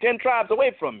to take 10 tribes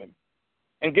away from him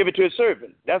and give it to his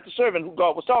servant. That's the servant who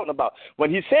God was talking about. When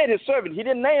he said his servant, he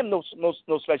didn't name no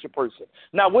special person.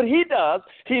 Now, what he does,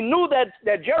 he knew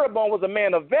that Jeroboam was a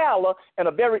man of valor and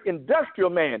a very industrial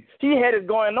man. He had it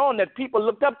going on that people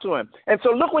looked up to him. And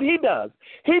so look what he does.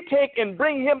 He take and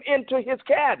bring him into his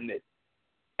cabinet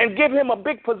and give him a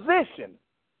big position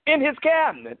in his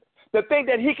cabinet to think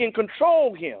that he can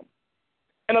control him.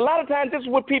 And a lot of times this is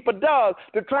what people do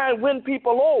to try and win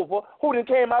people over who then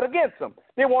came out against them.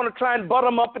 They want to try and butter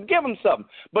them up and give them something.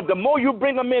 But the more you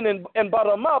bring them in and butter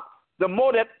them up, the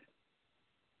more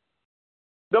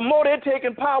they're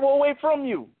taking power away from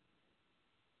you.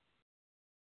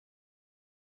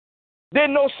 They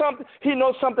know something. He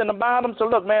knows something about him. So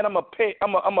look, man, I'm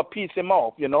gonna piece him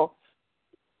off, you know,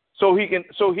 so he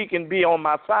can be on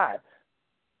my side.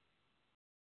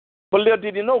 But little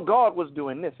did he know God was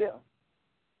doing this here.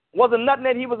 Wasn't nothing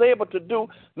that he was able to do,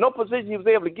 no position he was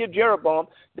able to give Jeroboam,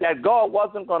 that God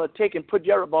wasn't going to take and put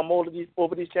Jeroboam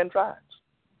over these 10 tribes.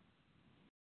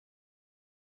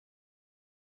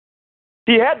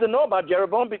 He had to know about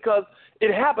Jeroboam because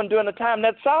it happened during the time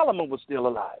that Solomon was still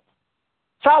alive.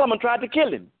 Solomon tried to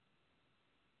kill him.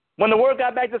 When the word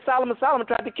got back to Solomon, Solomon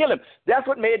tried to kill him. That's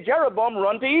what made Jeroboam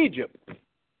run to Egypt.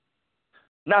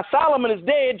 Now Solomon is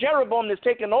dead, Jeroboam is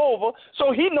taken over,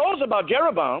 so he knows about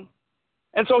Jeroboam.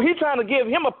 And so he's trying to give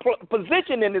him a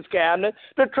position in his cabinet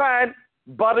to try and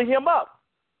butter him up.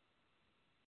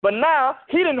 But now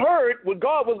he didn't heard what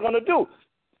God was going to do.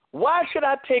 Why should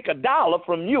I take $1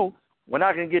 from you when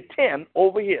I can get 10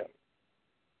 over here?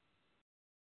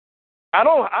 I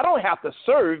don't have to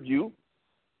serve you.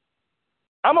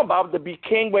 I'm about to be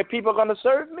king where people are going to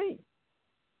serve me.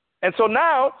 And so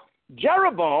now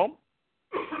Jeroboam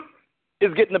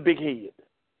is getting a big head.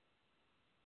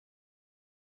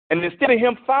 And instead of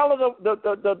him follow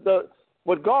the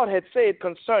what God had said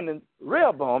concerning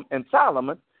Rehoboam and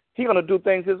Solomon, he's going to do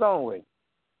things his own way.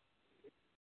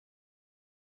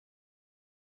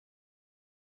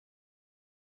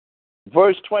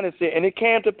 Verse 20 says, and it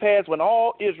came to pass when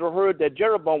all Israel heard that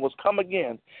Jeroboam was come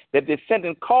again, that they sent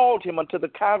and called him unto the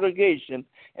congregation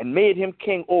and made him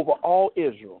king over all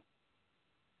Israel.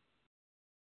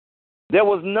 There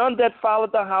was none that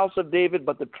followed the house of David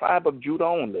but the tribe of Judah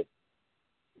only.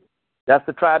 That's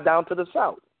the tribe down to the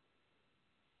south.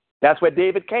 That's where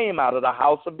David came out of, the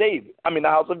house of David. The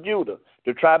house of Judah,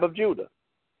 the tribe of Judah.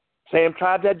 Same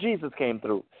tribe that Jesus came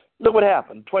through. Look what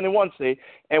happened. 21 say,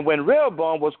 and when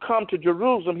Rehoboam was come to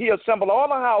Jerusalem, he assembled all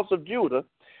the house of Judah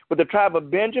with the tribe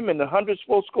of Benjamin, the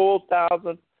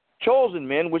 100,000 chosen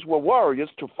men, which were warriors,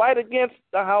 to fight against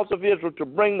the house of Israel, to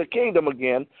bring the kingdom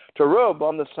again to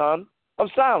Rehoboam, the son of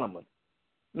Solomon.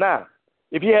 Now,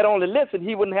 if he had only listened,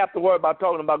 he wouldn't have to worry about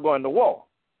talking about going to war.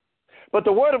 But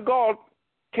the word of God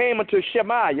came unto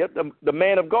Shemaiah, the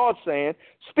man of God, saying,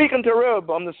 speak unto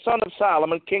Rehoboam, the son of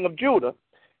Solomon, king of Judah,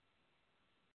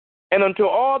 and unto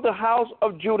all the house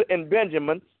of Judah and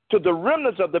Benjamin, to the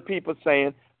remnants of the people,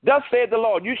 saying, thus saith the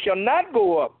Lord, you shall not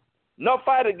go up, nor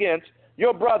fight against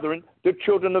your brethren, the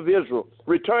children of Israel.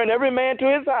 Return every man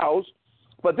to his house,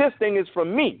 for this thing is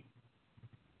from me.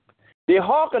 They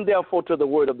hearkened therefore to the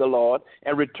word of the Lord,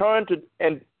 and returned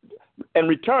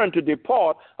to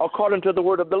depart according to the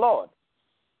word of the Lord.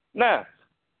 Now,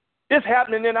 it's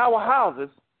happening in our houses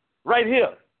right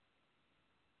here.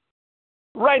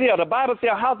 Right here. The Bible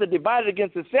says a house that divided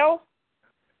against itself,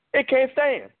 it can't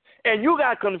stand. And you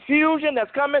got confusion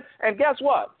that's coming, and guess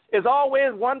what? It's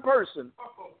always one person.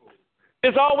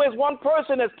 It's always one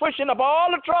person that's pushing up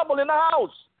all the trouble in the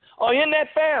house or in that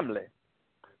family.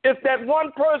 It's that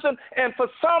one person, and for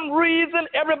some reason,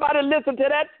 everybody listen to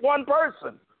that one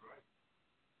person.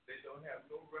 They don't have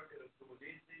no record of doing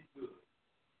anything good.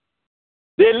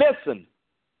 They listen.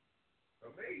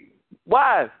 Amazing.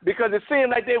 Why? Because it seems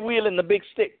like they're wielding the big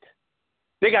stick.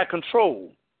 They got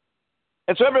control.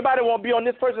 And so everybody won't be on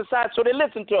this person's side, so they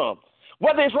listen to them,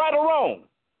 whether it's right or wrong.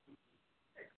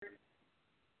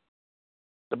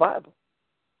 The Bible.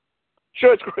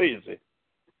 Sure, it's crazy.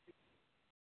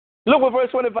 Look what verse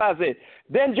 25 says.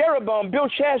 Then Jeroboam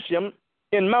built Shechem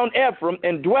in Mount Ephraim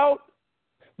and dwelt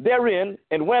therein,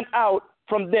 and went out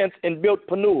from thence and built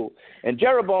Penuel. And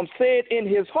Jeroboam said in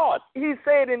his heart. He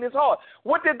said in his heart.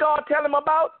 What did God tell him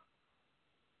about?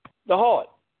 The heart.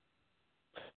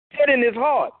 He said in his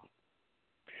heart,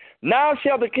 Now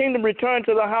shall the kingdom return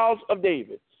to the house of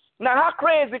David. Now, how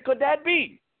crazy could that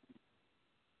be?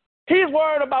 He's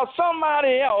worried about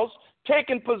somebody else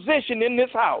taking position in this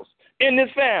house, in this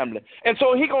family. And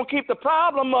so he's going to keep the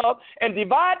problem up and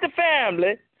divide the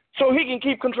family so he can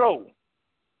keep control.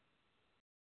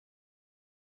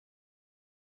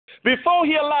 Before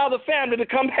he allows the family to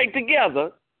come back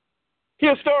together,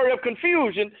 he'll stir up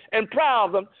confusion and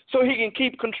problem so he can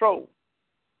keep control.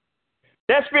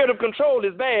 That spirit of control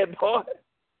is bad, boy.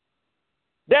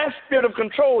 That spirit of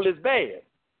control is bad.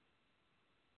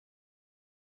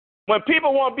 When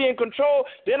people want to be in control,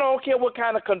 they don't care what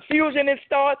kind of confusion it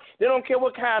starts. They don't care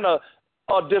what kind of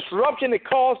disruption it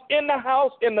causes in the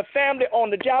house, in the family, on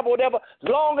the job, or whatever, as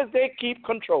long as they keep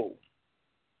control.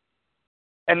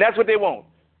 And that's what they want.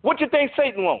 What do you think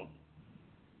Satan wants?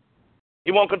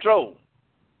 He wants control.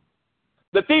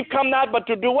 The thief come not but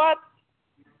to do what?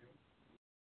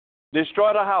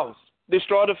 Destroy the house,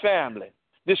 destroy the family,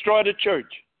 destroy the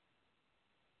church.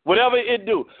 Whatever it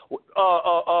do.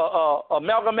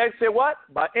 Malcolm X said what?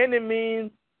 By any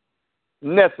means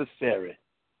necessary.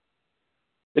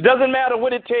 It doesn't matter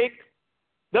what it takes.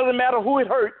 Doesn't matter who it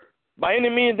hurt. By any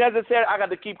means necessary, I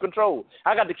got to keep control.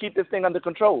 I got to keep this thing under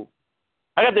control.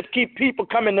 I got to keep people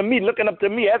coming to me, looking up to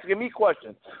me, asking me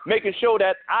questions, making sure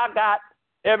that I got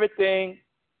everything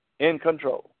in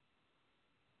control.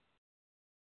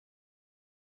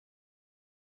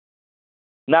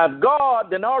 Now, God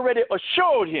then already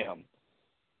assured him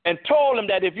and told him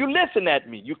that if you listen at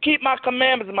me, you keep my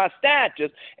commandments and my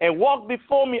statutes, and walk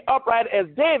before me upright as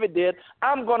David did,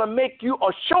 I'm going to make you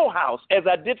a show house as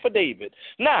I did for David.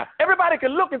 Now, everybody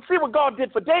can look and see what God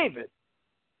did for David.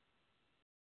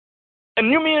 And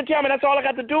you mean to tell me that's all I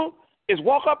got to do is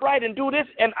walk upright and do this,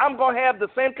 and I'm going to have the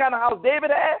same kind of house David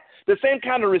had, the same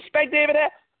kind of respect David had?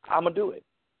 I'm going to do it.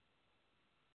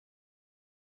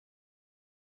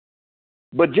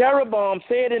 But Jeroboam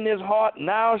said in his heart,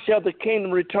 now shall the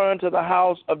kingdom return to the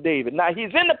house of David. Now,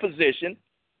 he's in the position.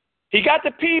 He got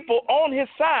the people on his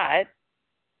side,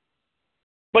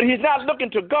 but he's not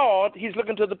looking to God. He's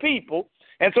looking to the people.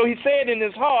 And so he said in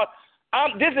his heart,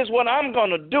 this is what I'm going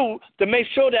to do to make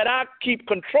sure that I keep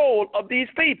control of these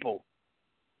people.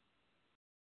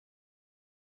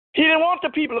 He didn't want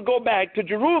the people to go back to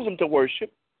Jerusalem to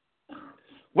worship,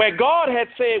 where God had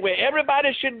said where everybody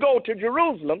should go to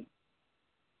Jerusalem,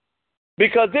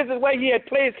 because this is where he had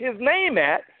placed his name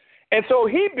at. And so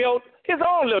he built his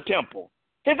own little temple,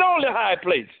 his own little high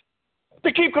place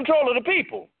to keep control of the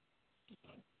people.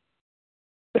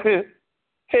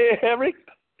 Hey, Eric,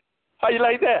 how you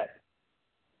like that?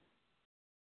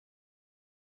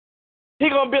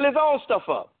 He's going to build his own stuff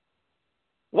up.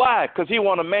 Why? Because he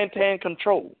want to maintain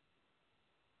control.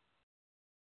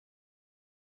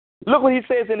 Look what he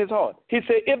says in his heart. He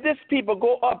said, if this people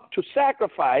go up to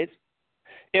sacrifice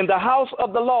in the house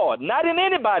of the Lord, not in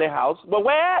anybody's house, but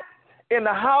where at? In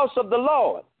the house of the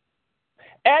Lord,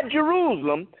 at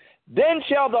Jerusalem, then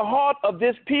shall the heart of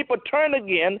this people turn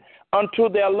again unto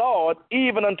their Lord,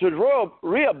 even unto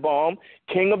Rehoboam,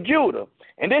 king of Judah.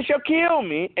 And they shall kill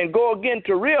me and go again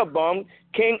to Rehoboam,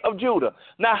 king of Judah.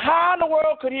 Now, how in the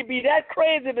world could he be that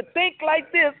crazy to think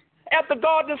like this after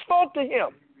God just spoke to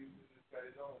him?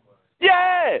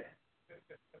 Yeah.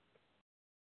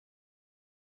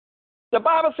 The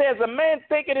Bible says a man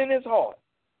thinketh in his heart,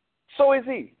 so is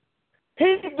he.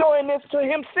 He's doing this to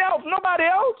himself, nobody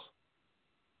else.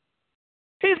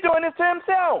 He's doing this to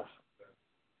himself.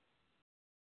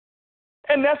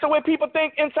 And that's the way people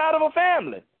think inside of a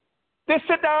family. They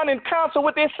sit down and counsel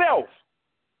with themselves.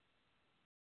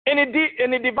 And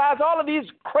they devise all of these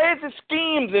crazy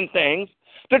schemes and things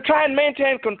to try and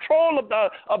maintain control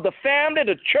of the family,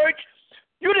 the church.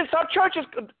 You just saw churches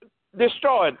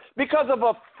destroyed because of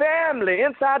a family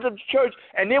inside of the church,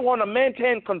 and they want to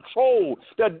maintain control.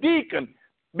 The deacon,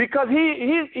 because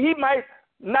he might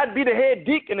not be the head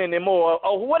deacon anymore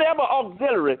or whatever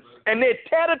auxiliary, and they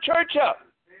tear the church up.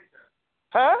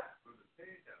 Huh?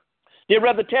 They'd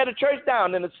rather tear the church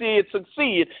down than to see it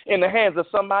succeed in the hands of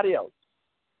somebody else.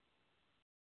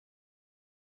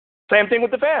 Same thing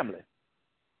with the family.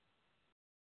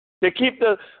 They keep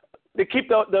the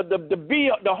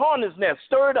hornet's nest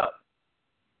stirred up.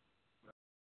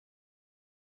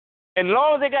 And as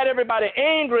long as they got everybody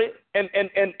angry and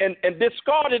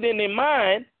discarded in their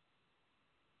mind,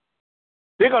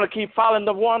 they're going to keep following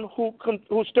the one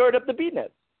who stirred up the bee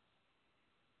nest.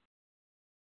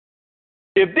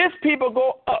 If this people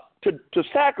go up to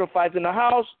sacrifice in the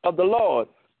house of the Lord,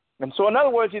 and so in other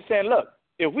words, he's saying, look,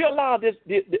 if we allow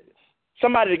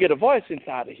somebody to get a voice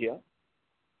inside of here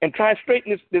and try and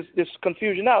straighten this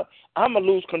confusion out, I'm going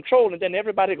to lose control, and then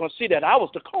everybody's going to see that I was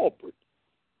the culprit.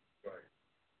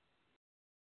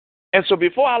 And so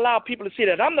before I allow people to see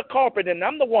that I'm the culprit and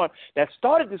I'm the one that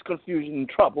started this confusion and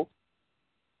trouble,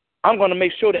 I'm going to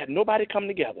make sure that nobody come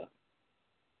together.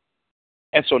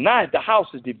 And so now if the house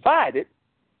is divided,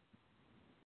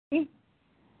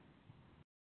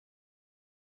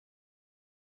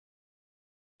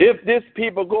 if these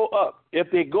people go up, if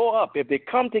they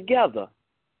come together,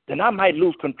 then I might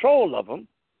lose control of them,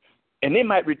 and they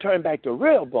might return back to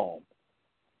Rehoboam.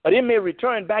 Or they may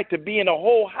return back to being a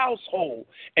whole household,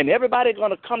 and everybody's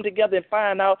going to come together and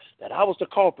find out that I was the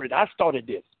culprit. I started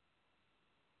this.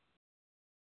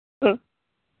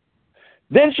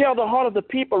 Then shall the heart of the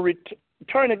people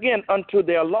return again unto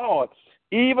their Lord,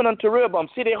 even unto Rehoboam.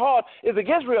 See, their heart is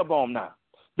against Rehoboam now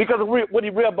because of what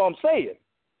Rehoboam said.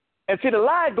 And see, the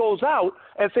lie goes out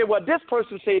and say, well, this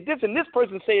person said this and this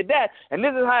person said that, and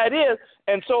this is how it is.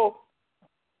 And so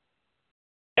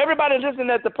everybody listening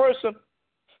at the person,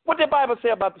 what did the Bible say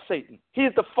about the Satan?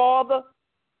 He's the father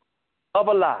of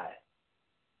a lie.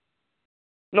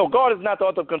 No, God is not the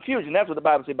author of confusion. That's what the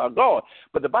Bible says about God.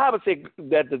 But the Bible says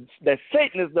that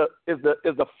Satan is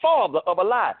the father of a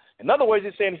lie. In other words,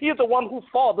 he's saying he's the one who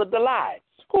fathered the lie.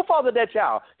 Who fathered that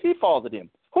child? He fathered him.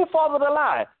 Who fathered the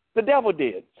lie? The devil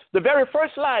did. The very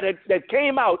first lie that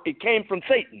came out, it came from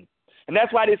Satan. And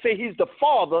that's why they say he's the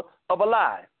father of a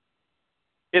lie.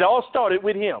 It all started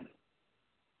with him.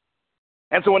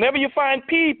 And so whenever you find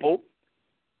people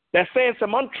that's saying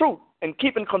some untruth and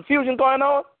keeping confusion going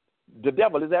on, the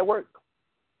devil is at work.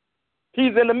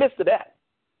 He's in the midst of that.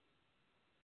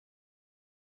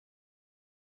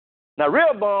 Now,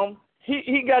 Rehoboam,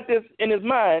 he got this in his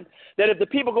mind that if the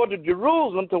people go to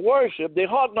Jerusalem to worship, their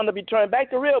heart's going to be turned back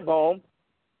to Rehoboam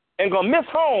and going to miss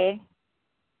home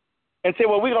and say,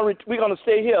 well, we're going to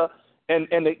stay here and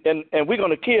we're going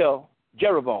to kill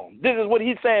Jeroboam. This is what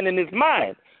he's saying in his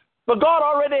mind. But God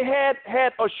already had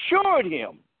assured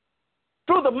him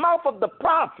through the mouth of the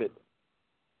prophet.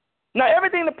 Now,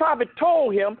 everything the prophet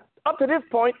told him up to this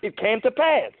point, it came to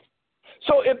pass.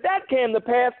 So if that came to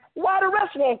pass, why the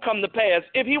rest won't come to pass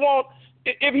if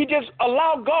he just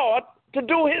allow God to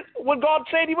do what God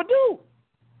said he would do?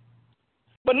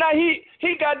 But now he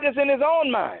got this in his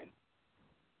own mind.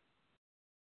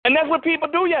 And that's what people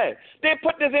do, yeah. They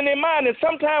put this in their mind, and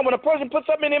sometimes when a person puts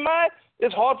something in their mind,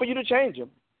 it's hard for you to change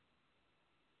them.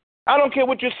 I don't care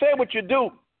what you say, what you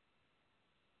do.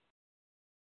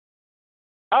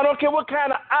 I don't care what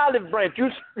kind of olive branch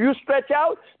you stretch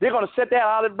out, they're going to set that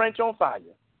olive branch on fire.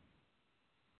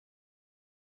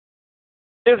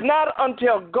 It's not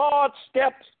until God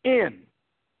steps in.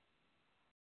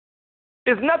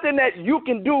 It's nothing that you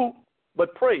can do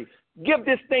but pray. Give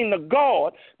this thing to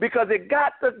God because it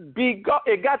got to be God.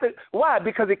 Why?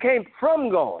 Because it came from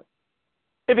God.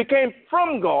 If it came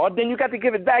from God, then you got to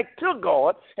give it back to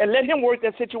God and let him work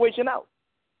that situation out.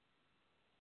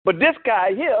 But this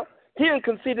guy here, he didn't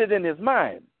consider it in his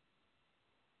mind.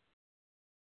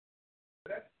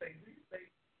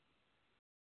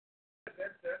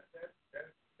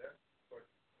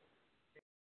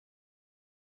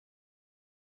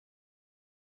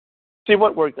 See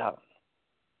what worked out.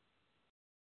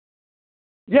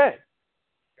 Yeah.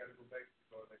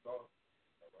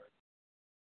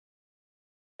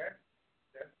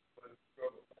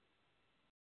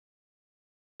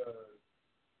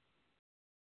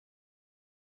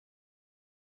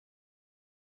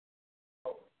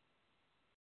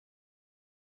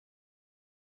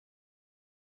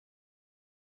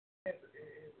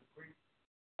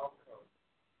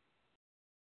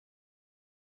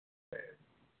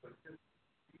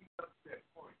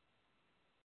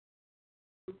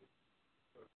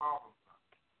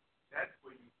 That's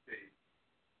where you say,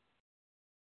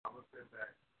 I'm going to sit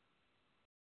back.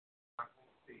 I'm going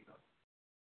to say nothing.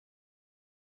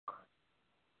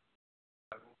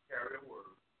 I'm going to carry a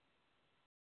word.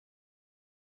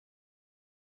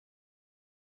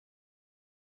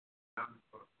 I'm just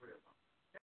going to pray about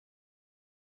it.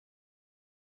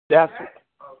 That's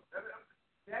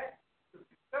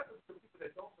the people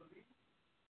that don't believe.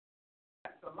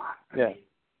 That's a lot. Yeah.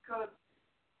 Because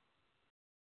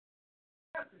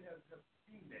has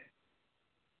seen that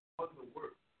on the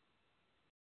work.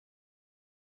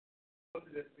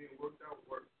 Something that's being worked out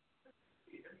work.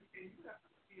 And you have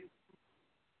to see it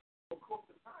for course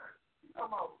of time. You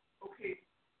talking about, okay,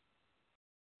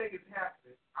 thing is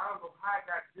happening. I don't know how I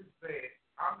got this bad.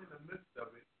 I'm in the midst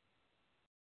of it.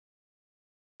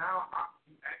 Now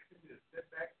you asking me to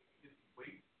step back and just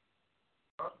wait.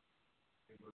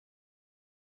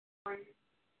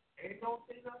 And don't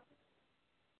say nothing.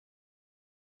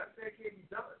 That can't be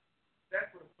done. That's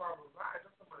what the problem lies.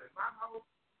 I'm talking about in my house,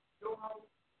 your house.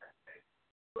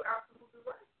 You're absolutely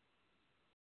right.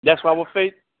 That's why with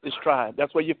faith, is tried.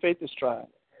 That's where your faith is tried.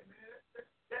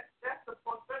 That's the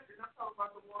perspective. I'm talking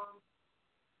about the one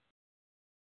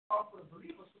for the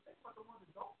believers. Think about the one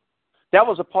that don't. That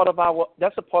was a part of our.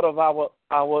 That's a part of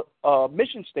our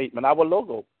mission statement, our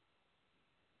logo,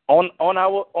 on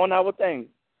our thing,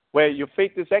 where your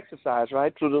faith is exercised,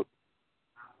 right, through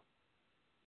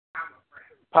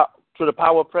the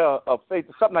power of prayer of faith,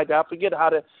 or something like that. I forget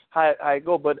how it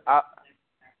go, but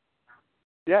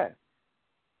yeah.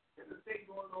 There's a thing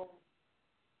going on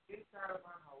inside of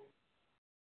my house.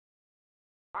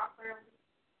 My family,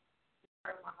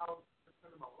 inside of my house,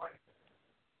 inside of my wife.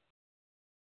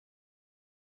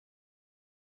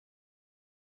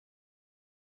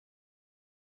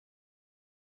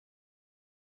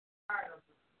 Tired of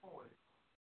disappointed.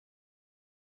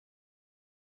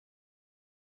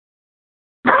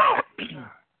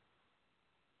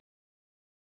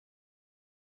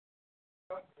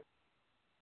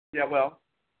 Yeah, well,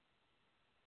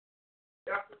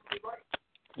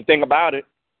 the thing about it,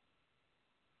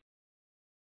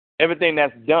 everything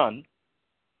that's done,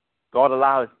 God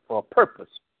allows for a purpose,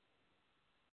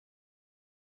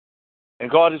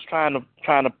 and God is trying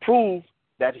to prove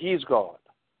that He's God.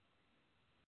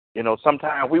 You know,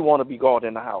 sometimes we want to be God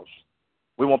in the house.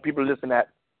 We want people to listen at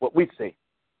what we say,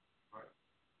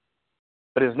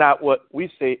 but it's not what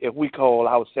we say if we call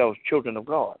ourselves children of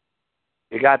God.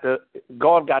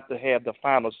 God got to have the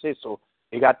final say so.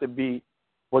 It got to be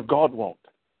what God wants.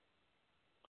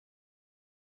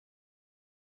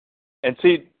 And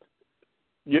see,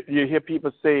 you hear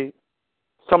people say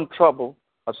some trouble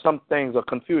or some things or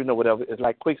confusion or whatever is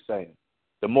like quicksand.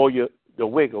 The more you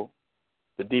wiggle,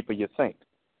 the deeper you sink,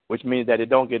 which means that it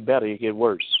don't get better, it get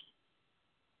worse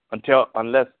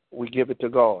unless we give it to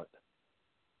God.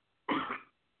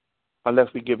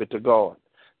 Unless we give it to God.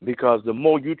 Because the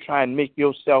more you try and make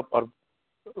yourself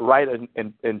right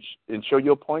and show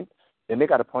your point, then they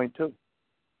got a point too.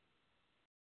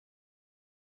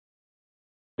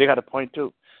 They got a point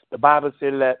too. The Bible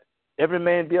said, let every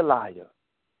man be a liar,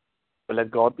 but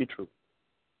let God be true.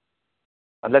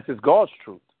 Unless it's God's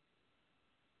truth.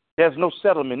 There's no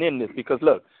settlement in this because,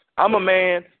 look, I'm a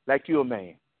man like you're a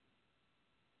man.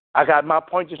 I got my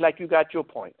point just like you got your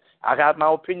point. I got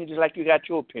my opinion just like you got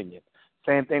your opinion.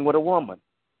 Same thing with a woman.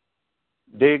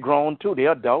 They're grown too.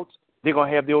 They're adults. They're going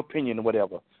to have their opinion or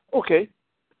whatever. Okay,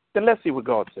 then let's see what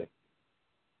God says.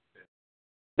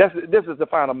 This is the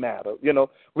final matter. You know,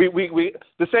 we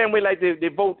the same way like they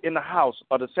vote in the House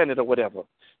or the Senate or whatever,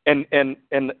 and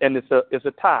it's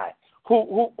a tie.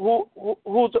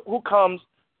 Who comes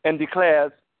and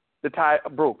declares the tie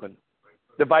broken?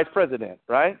 The Vice President,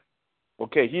 right?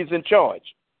 Okay, he's in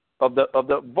charge of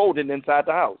the voting inside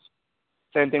the House.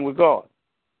 Same thing with God.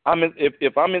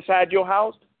 If I'm inside your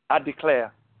house, I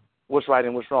declare what's right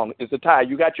and what's wrong. It's a tie.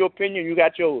 You got your opinion, you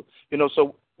got your,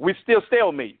 so we still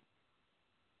stalemate.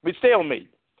 We stalemate.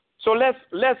 So let's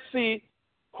see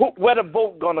where the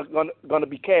vote gonna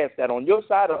be cast at, on your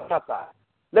side or my side.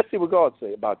 Let's see what God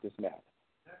say about this matter.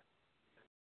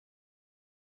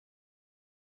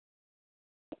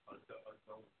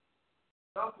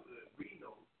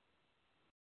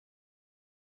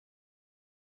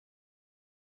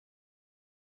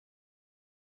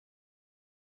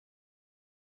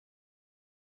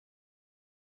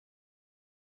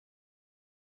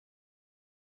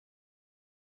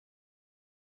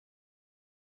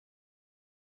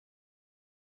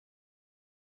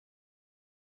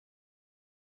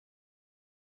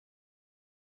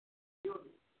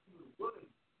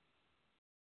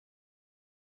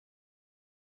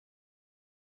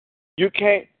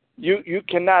 You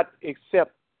cannot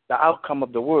accept the outcome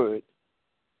of the word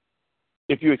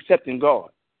if you accept in God,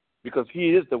 because He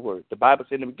is the Word. The Bible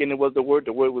said in the beginning was the Word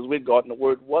was with God, and the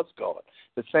Word was God.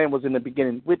 The same was in the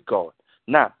beginning with God.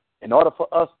 Now, in order for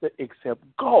us to accept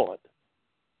God,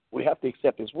 we have to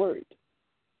accept His Word.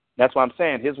 That's why I'm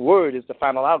saying His Word is the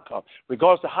final outcome.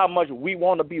 Regardless of how much we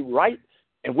want to be right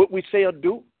and what we say or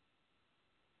do,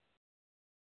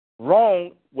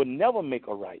 wrong would never make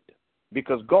a right,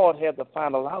 because God had the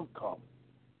final outcome.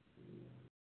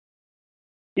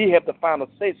 He had the final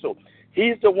say so.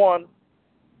 He's the one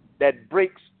that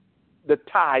breaks the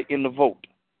tie in the vote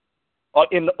or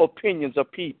in the opinions of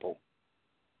people.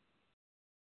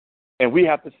 And we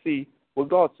have to see what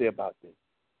God says about this.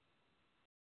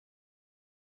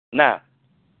 Now,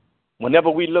 whenever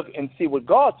we look and see what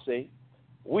God says,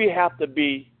 we have to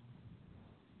be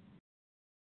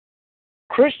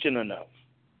Christian enough,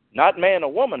 not man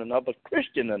or woman enough, but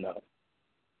Christian enough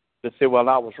to say, well,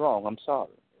 I was wrong. I'm sorry.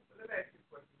 Let me ask you a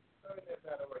question. Study that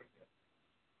matter right there.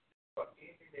 But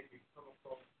anything that you come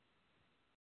across,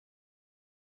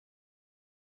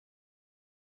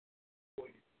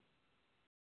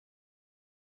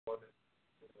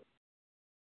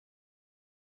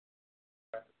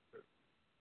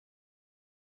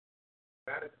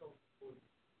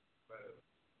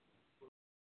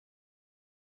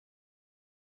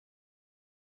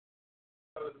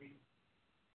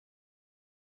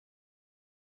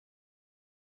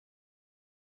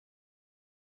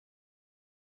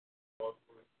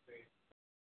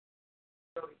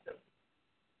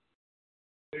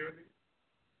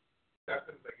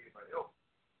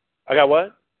 I got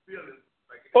what?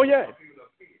 Oh, yeah.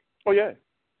 Oh, yeah.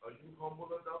 Are you humble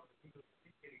enough to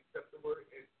speak and accept the word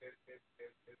and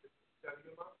study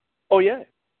them out? Oh, yeah.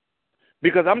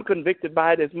 Because I'm convicted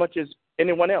by it as much as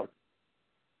anyone else.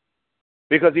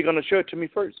 Because he's going to show it to me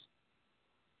first.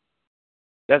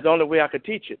 That's the only way I could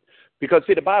teach it. Because,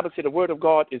 see, the Bible says the word of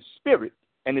God is spirit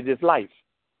and it is life.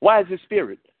 Why is it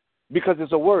spirit? Because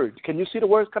it's a word. Can you see the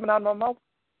words coming out of my mouth?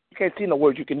 You can't see no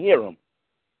words. You can hear them.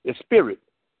 It's spirit.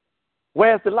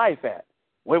 Where's the life at?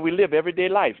 Where we live everyday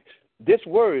life. This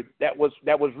word that was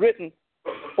written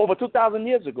over 2,000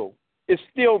 years ago is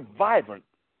still vibrant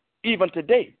even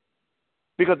today.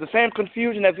 Because the same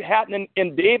confusion that's happening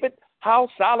in David's house,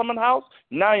 Solomon's house,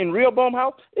 now in Rehoboam's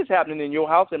house, is happening in your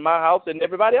house, in my house, and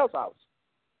everybody else's house.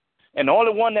 And the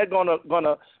only one that's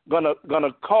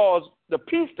gonna cause the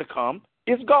peace to come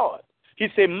is God. He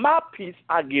said, "My peace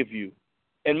I give you,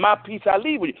 and my peace I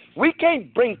leave with you." We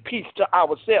can't bring peace to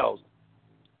ourselves.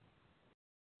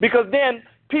 Because then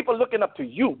people looking up to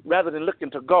you rather than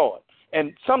looking to God.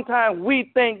 And sometimes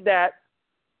we think that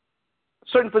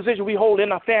certain position we hold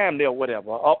in our family or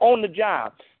whatever, or on the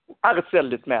job, I could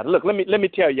settle this matter. Look, let me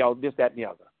tell y'all this, that, and the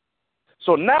other.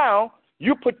 So now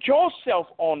you put yourself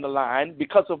on the line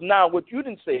because of now what you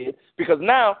done said, because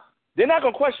now they're not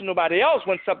going to question nobody else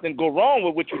when something go wrong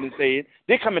with what you done said.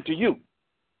 They're coming to you.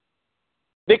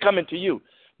 They're coming to you.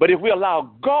 But if we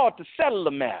allow God to settle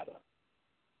the matter,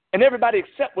 and everybody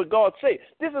accept what God said.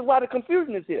 This is why the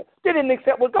confusion is here. They didn't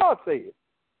accept what God said.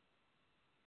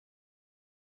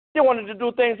 They wanted to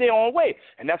do things their own way.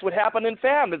 And that's what happened in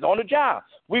families, on the job.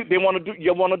 You want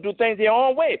to do things their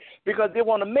own way because they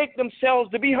want to make themselves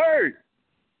to be heard.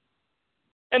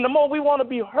 And the more we want to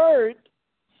be heard,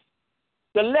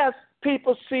 the less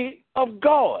people see of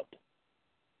God.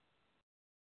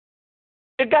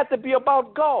 It got to be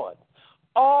about God.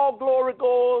 All glory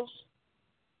goes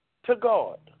to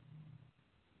God.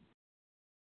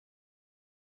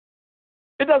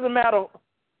 It doesn't matter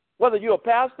whether you're a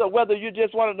pastor, whether you're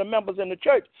just one of the members in the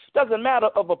church. It doesn't matter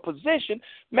of a position.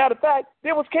 Matter of fact,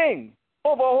 there was king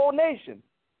over a whole nation.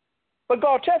 But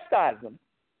God chastised them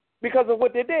because of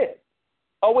what they did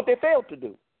or what they failed to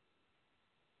do.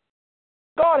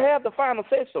 God had the final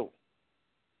say-so.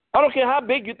 I don't care how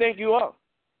big you think you are.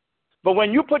 But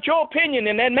when you put your opinion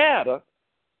in that matter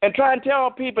and try and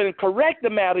tell people and correct the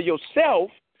matter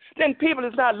yourself, then people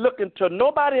is not looking to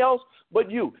nobody else but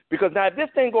you. Because now if this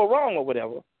thing go wrong or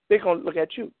whatever, they're going to look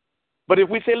at you. But if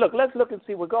we say, look, let's look and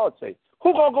see what God says.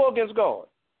 Who going to go against God?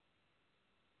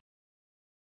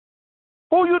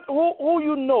 Who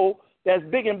you know that's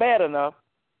big and bad enough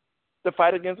to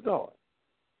fight against God?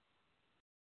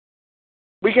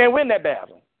 We can't win that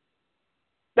battle.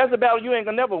 That's a battle you ain't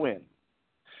going to never win.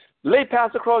 Late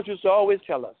Pastor Cross used to always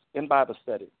tell us in Bible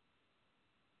study,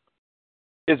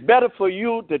 it's better for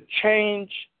you to change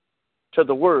to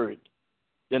the Word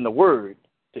than the Word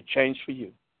to change for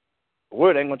you. The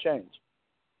Word ain't going to change.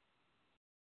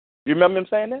 You remember him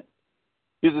saying that?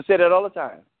 He used to say that all the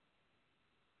time.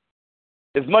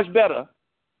 It's much better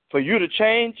for you to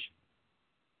change,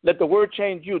 let the Word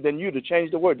change you, than you to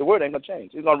change the Word. The Word ain't going to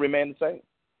change. It's going to remain the same.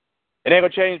 It ain't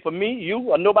going to change for me, you,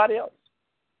 or nobody else.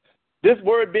 This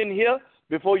Word been here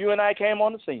before you and I came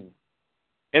on the scene.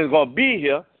 And it's going to be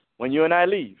here when you and I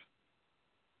leave.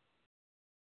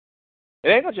 It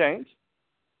ain't going to change.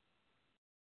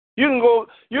 You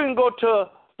can go to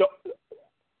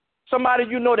somebody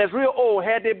you know that's real old,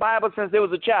 had their Bible since they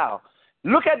was a child.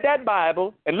 Look at that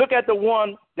Bible and look at the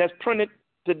one that's printed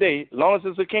today, as long as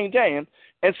it's a King James,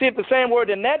 and see if the same word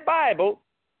in that Bible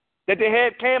that they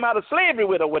had came out of slavery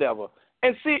with or whatever,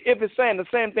 and see if it's saying the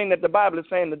same thing that the Bible is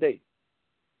saying today.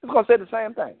 It's going to say the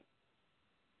same thing.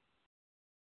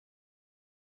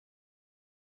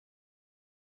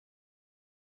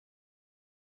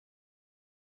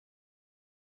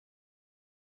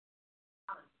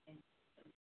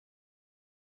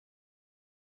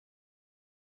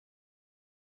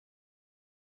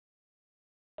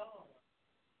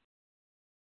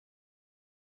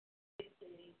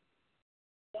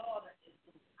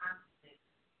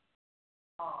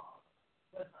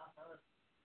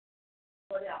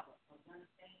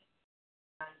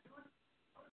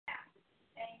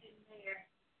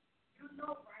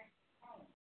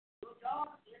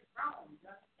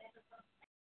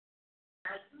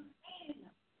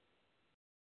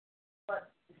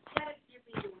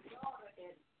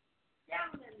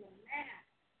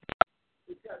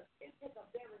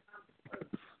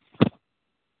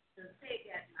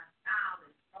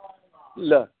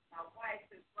 Look.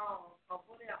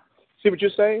 See what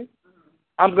you're saying?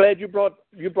 I'm glad you brought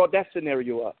that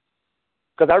scenario up,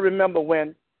 because I remember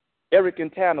when Eric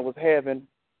and Tanner was having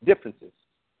differences.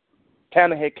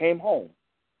 Tanner had came home.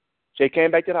 She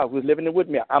came back to the house. He was living there with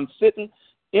me. I'm sitting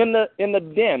in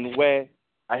the den where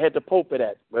I had the pulpit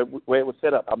at, where it was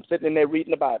set up. I'm sitting in there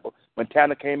reading the Bible when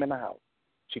Tanner came in the house.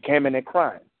 She came in there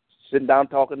crying, sitting down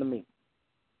talking to me.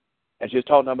 And she was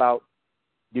talking about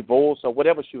divorce or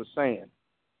whatever she was saying.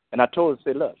 And I told her,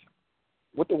 say, look,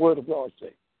 what the word of God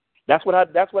say?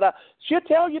 She'll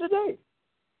tell you today.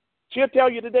 She'll tell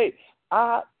you today.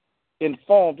 I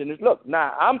informed and look,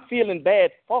 now I'm feeling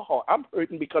bad for her. I'm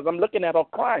hurting because I'm looking at her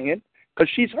crying because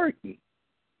she's hurting.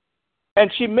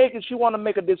 And she want to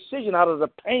make a decision out of the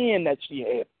pain that she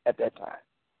had at that time.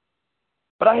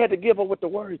 But I had to give her what the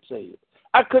word said.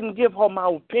 I couldn't give her my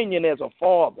opinion as a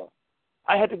father.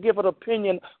 I had to give her the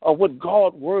opinion of what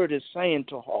God's word is saying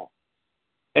to her.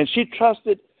 And she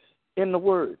trusted in the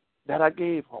word that I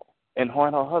gave her. And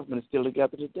her husband is still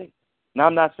together today. Now,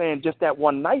 I'm not saying just that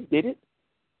one night did it.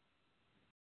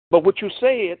 But what you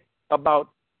said about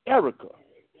Erica,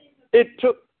 it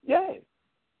took, yeah.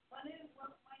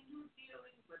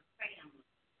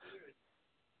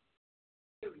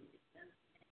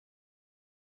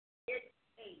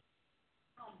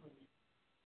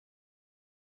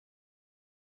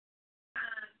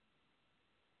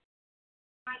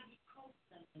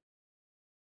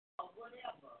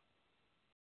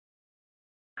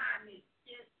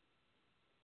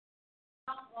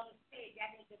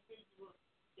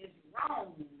 Is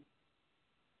wrong,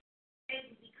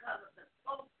 maybe because of the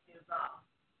culture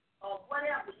or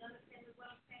whatever. You understand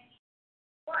what I'm saying?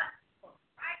 What? For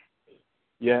Christ's sake.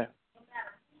 Yeah. No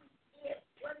matter who it is,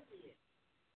 what it is.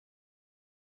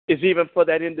 It's even for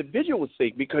that individual's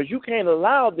sake, because you can't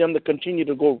allow them to continue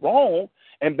to go wrong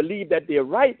and believe that they're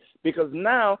right, because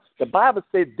now the Bible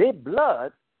says their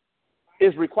blood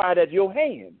is required at your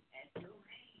hand.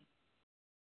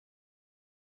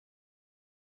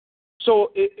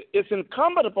 So it's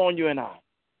incumbent upon you and I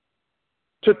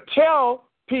to tell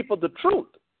people the truth,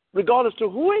 regardless to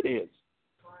who it is.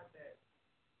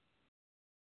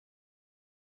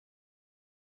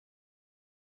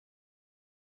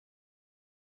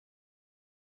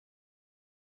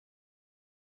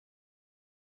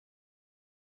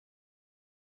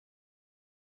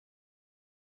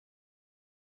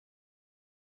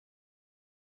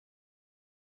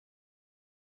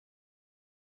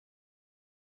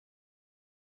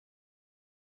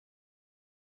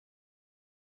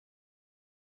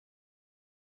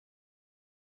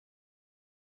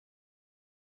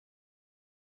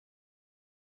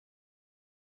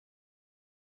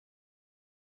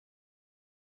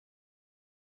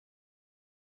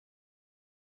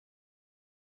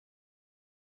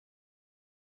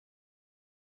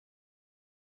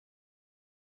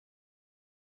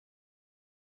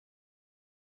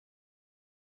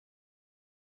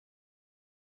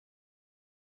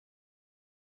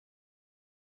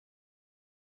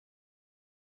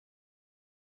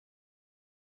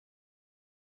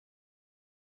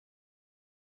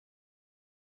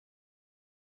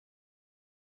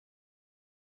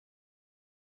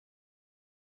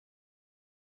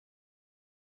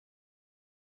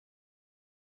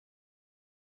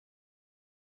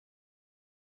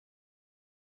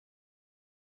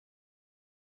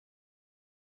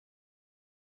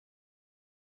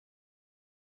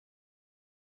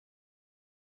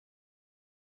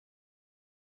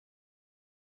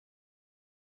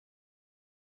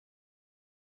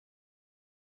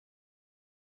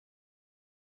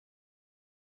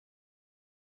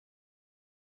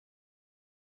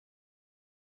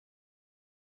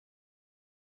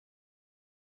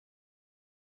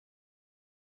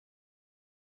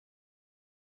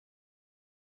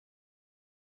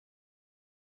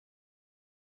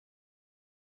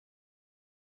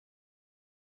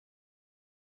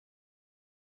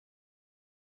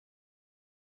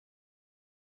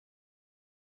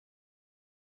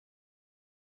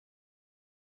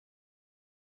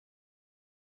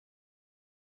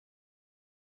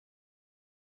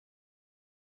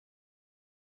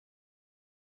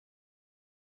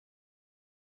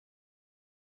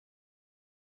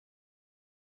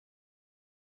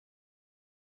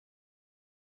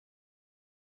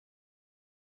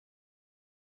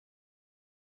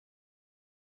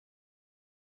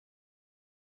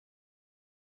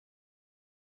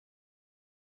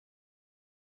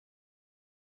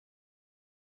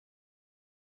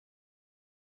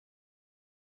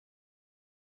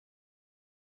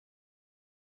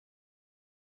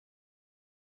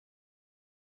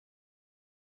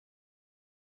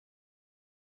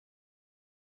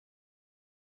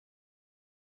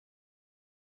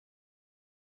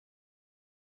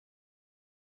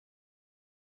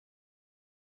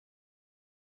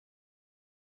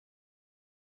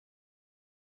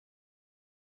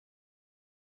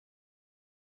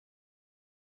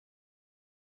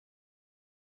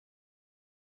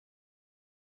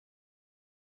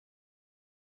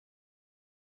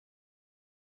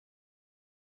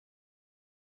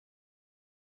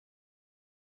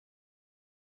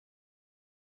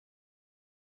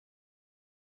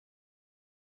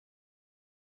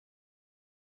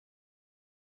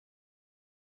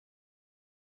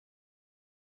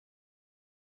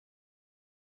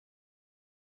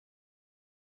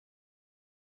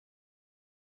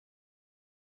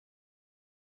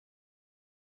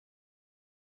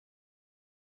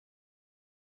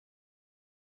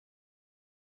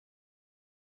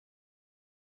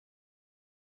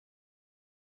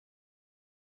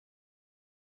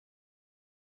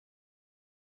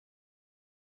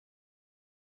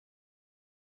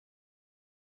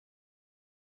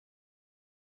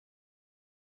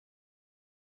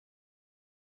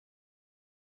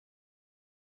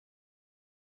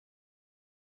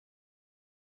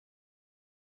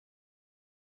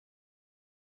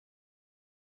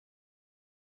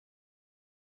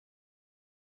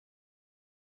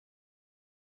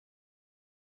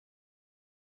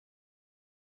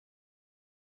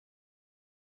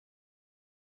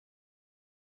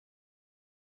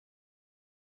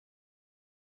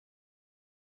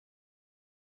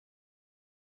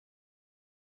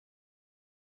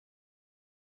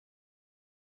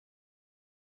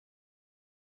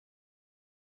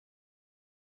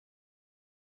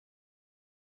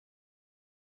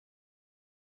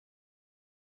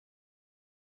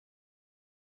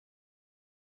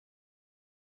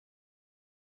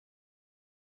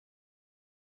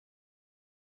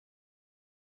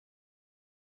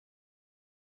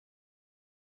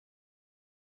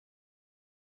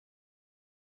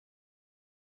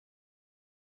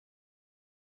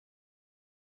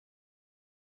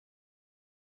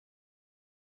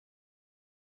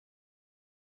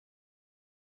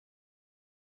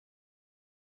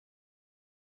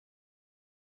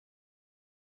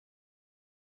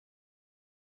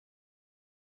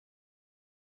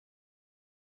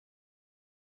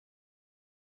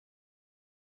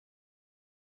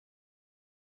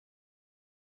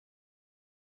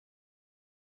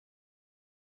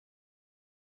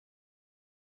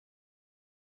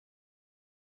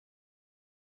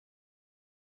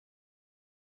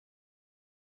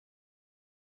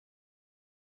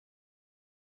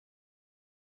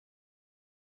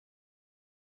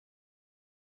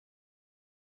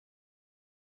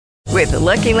 With the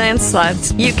Lucky Land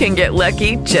Slots, you can get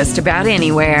lucky just about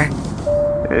anywhere.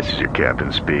 This is your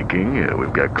captain speaking.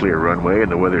 We've got clear runway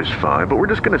and the weather's fine, but we're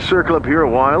just going to circle up here a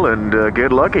while and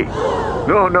get lucky.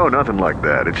 No, nothing like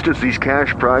that. It's just these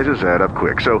cash prizes add up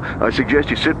quick. So I suggest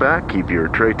you sit back, keep your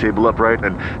tray table upright,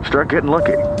 and start getting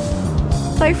lucky.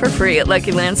 Play for free at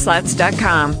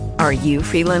LuckyLandSlots.com. Are you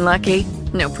feeling lucky?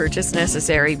 No purchase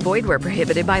necessary. Void where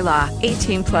prohibited by law.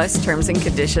 18+ terms and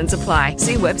conditions apply.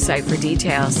 See website for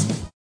details.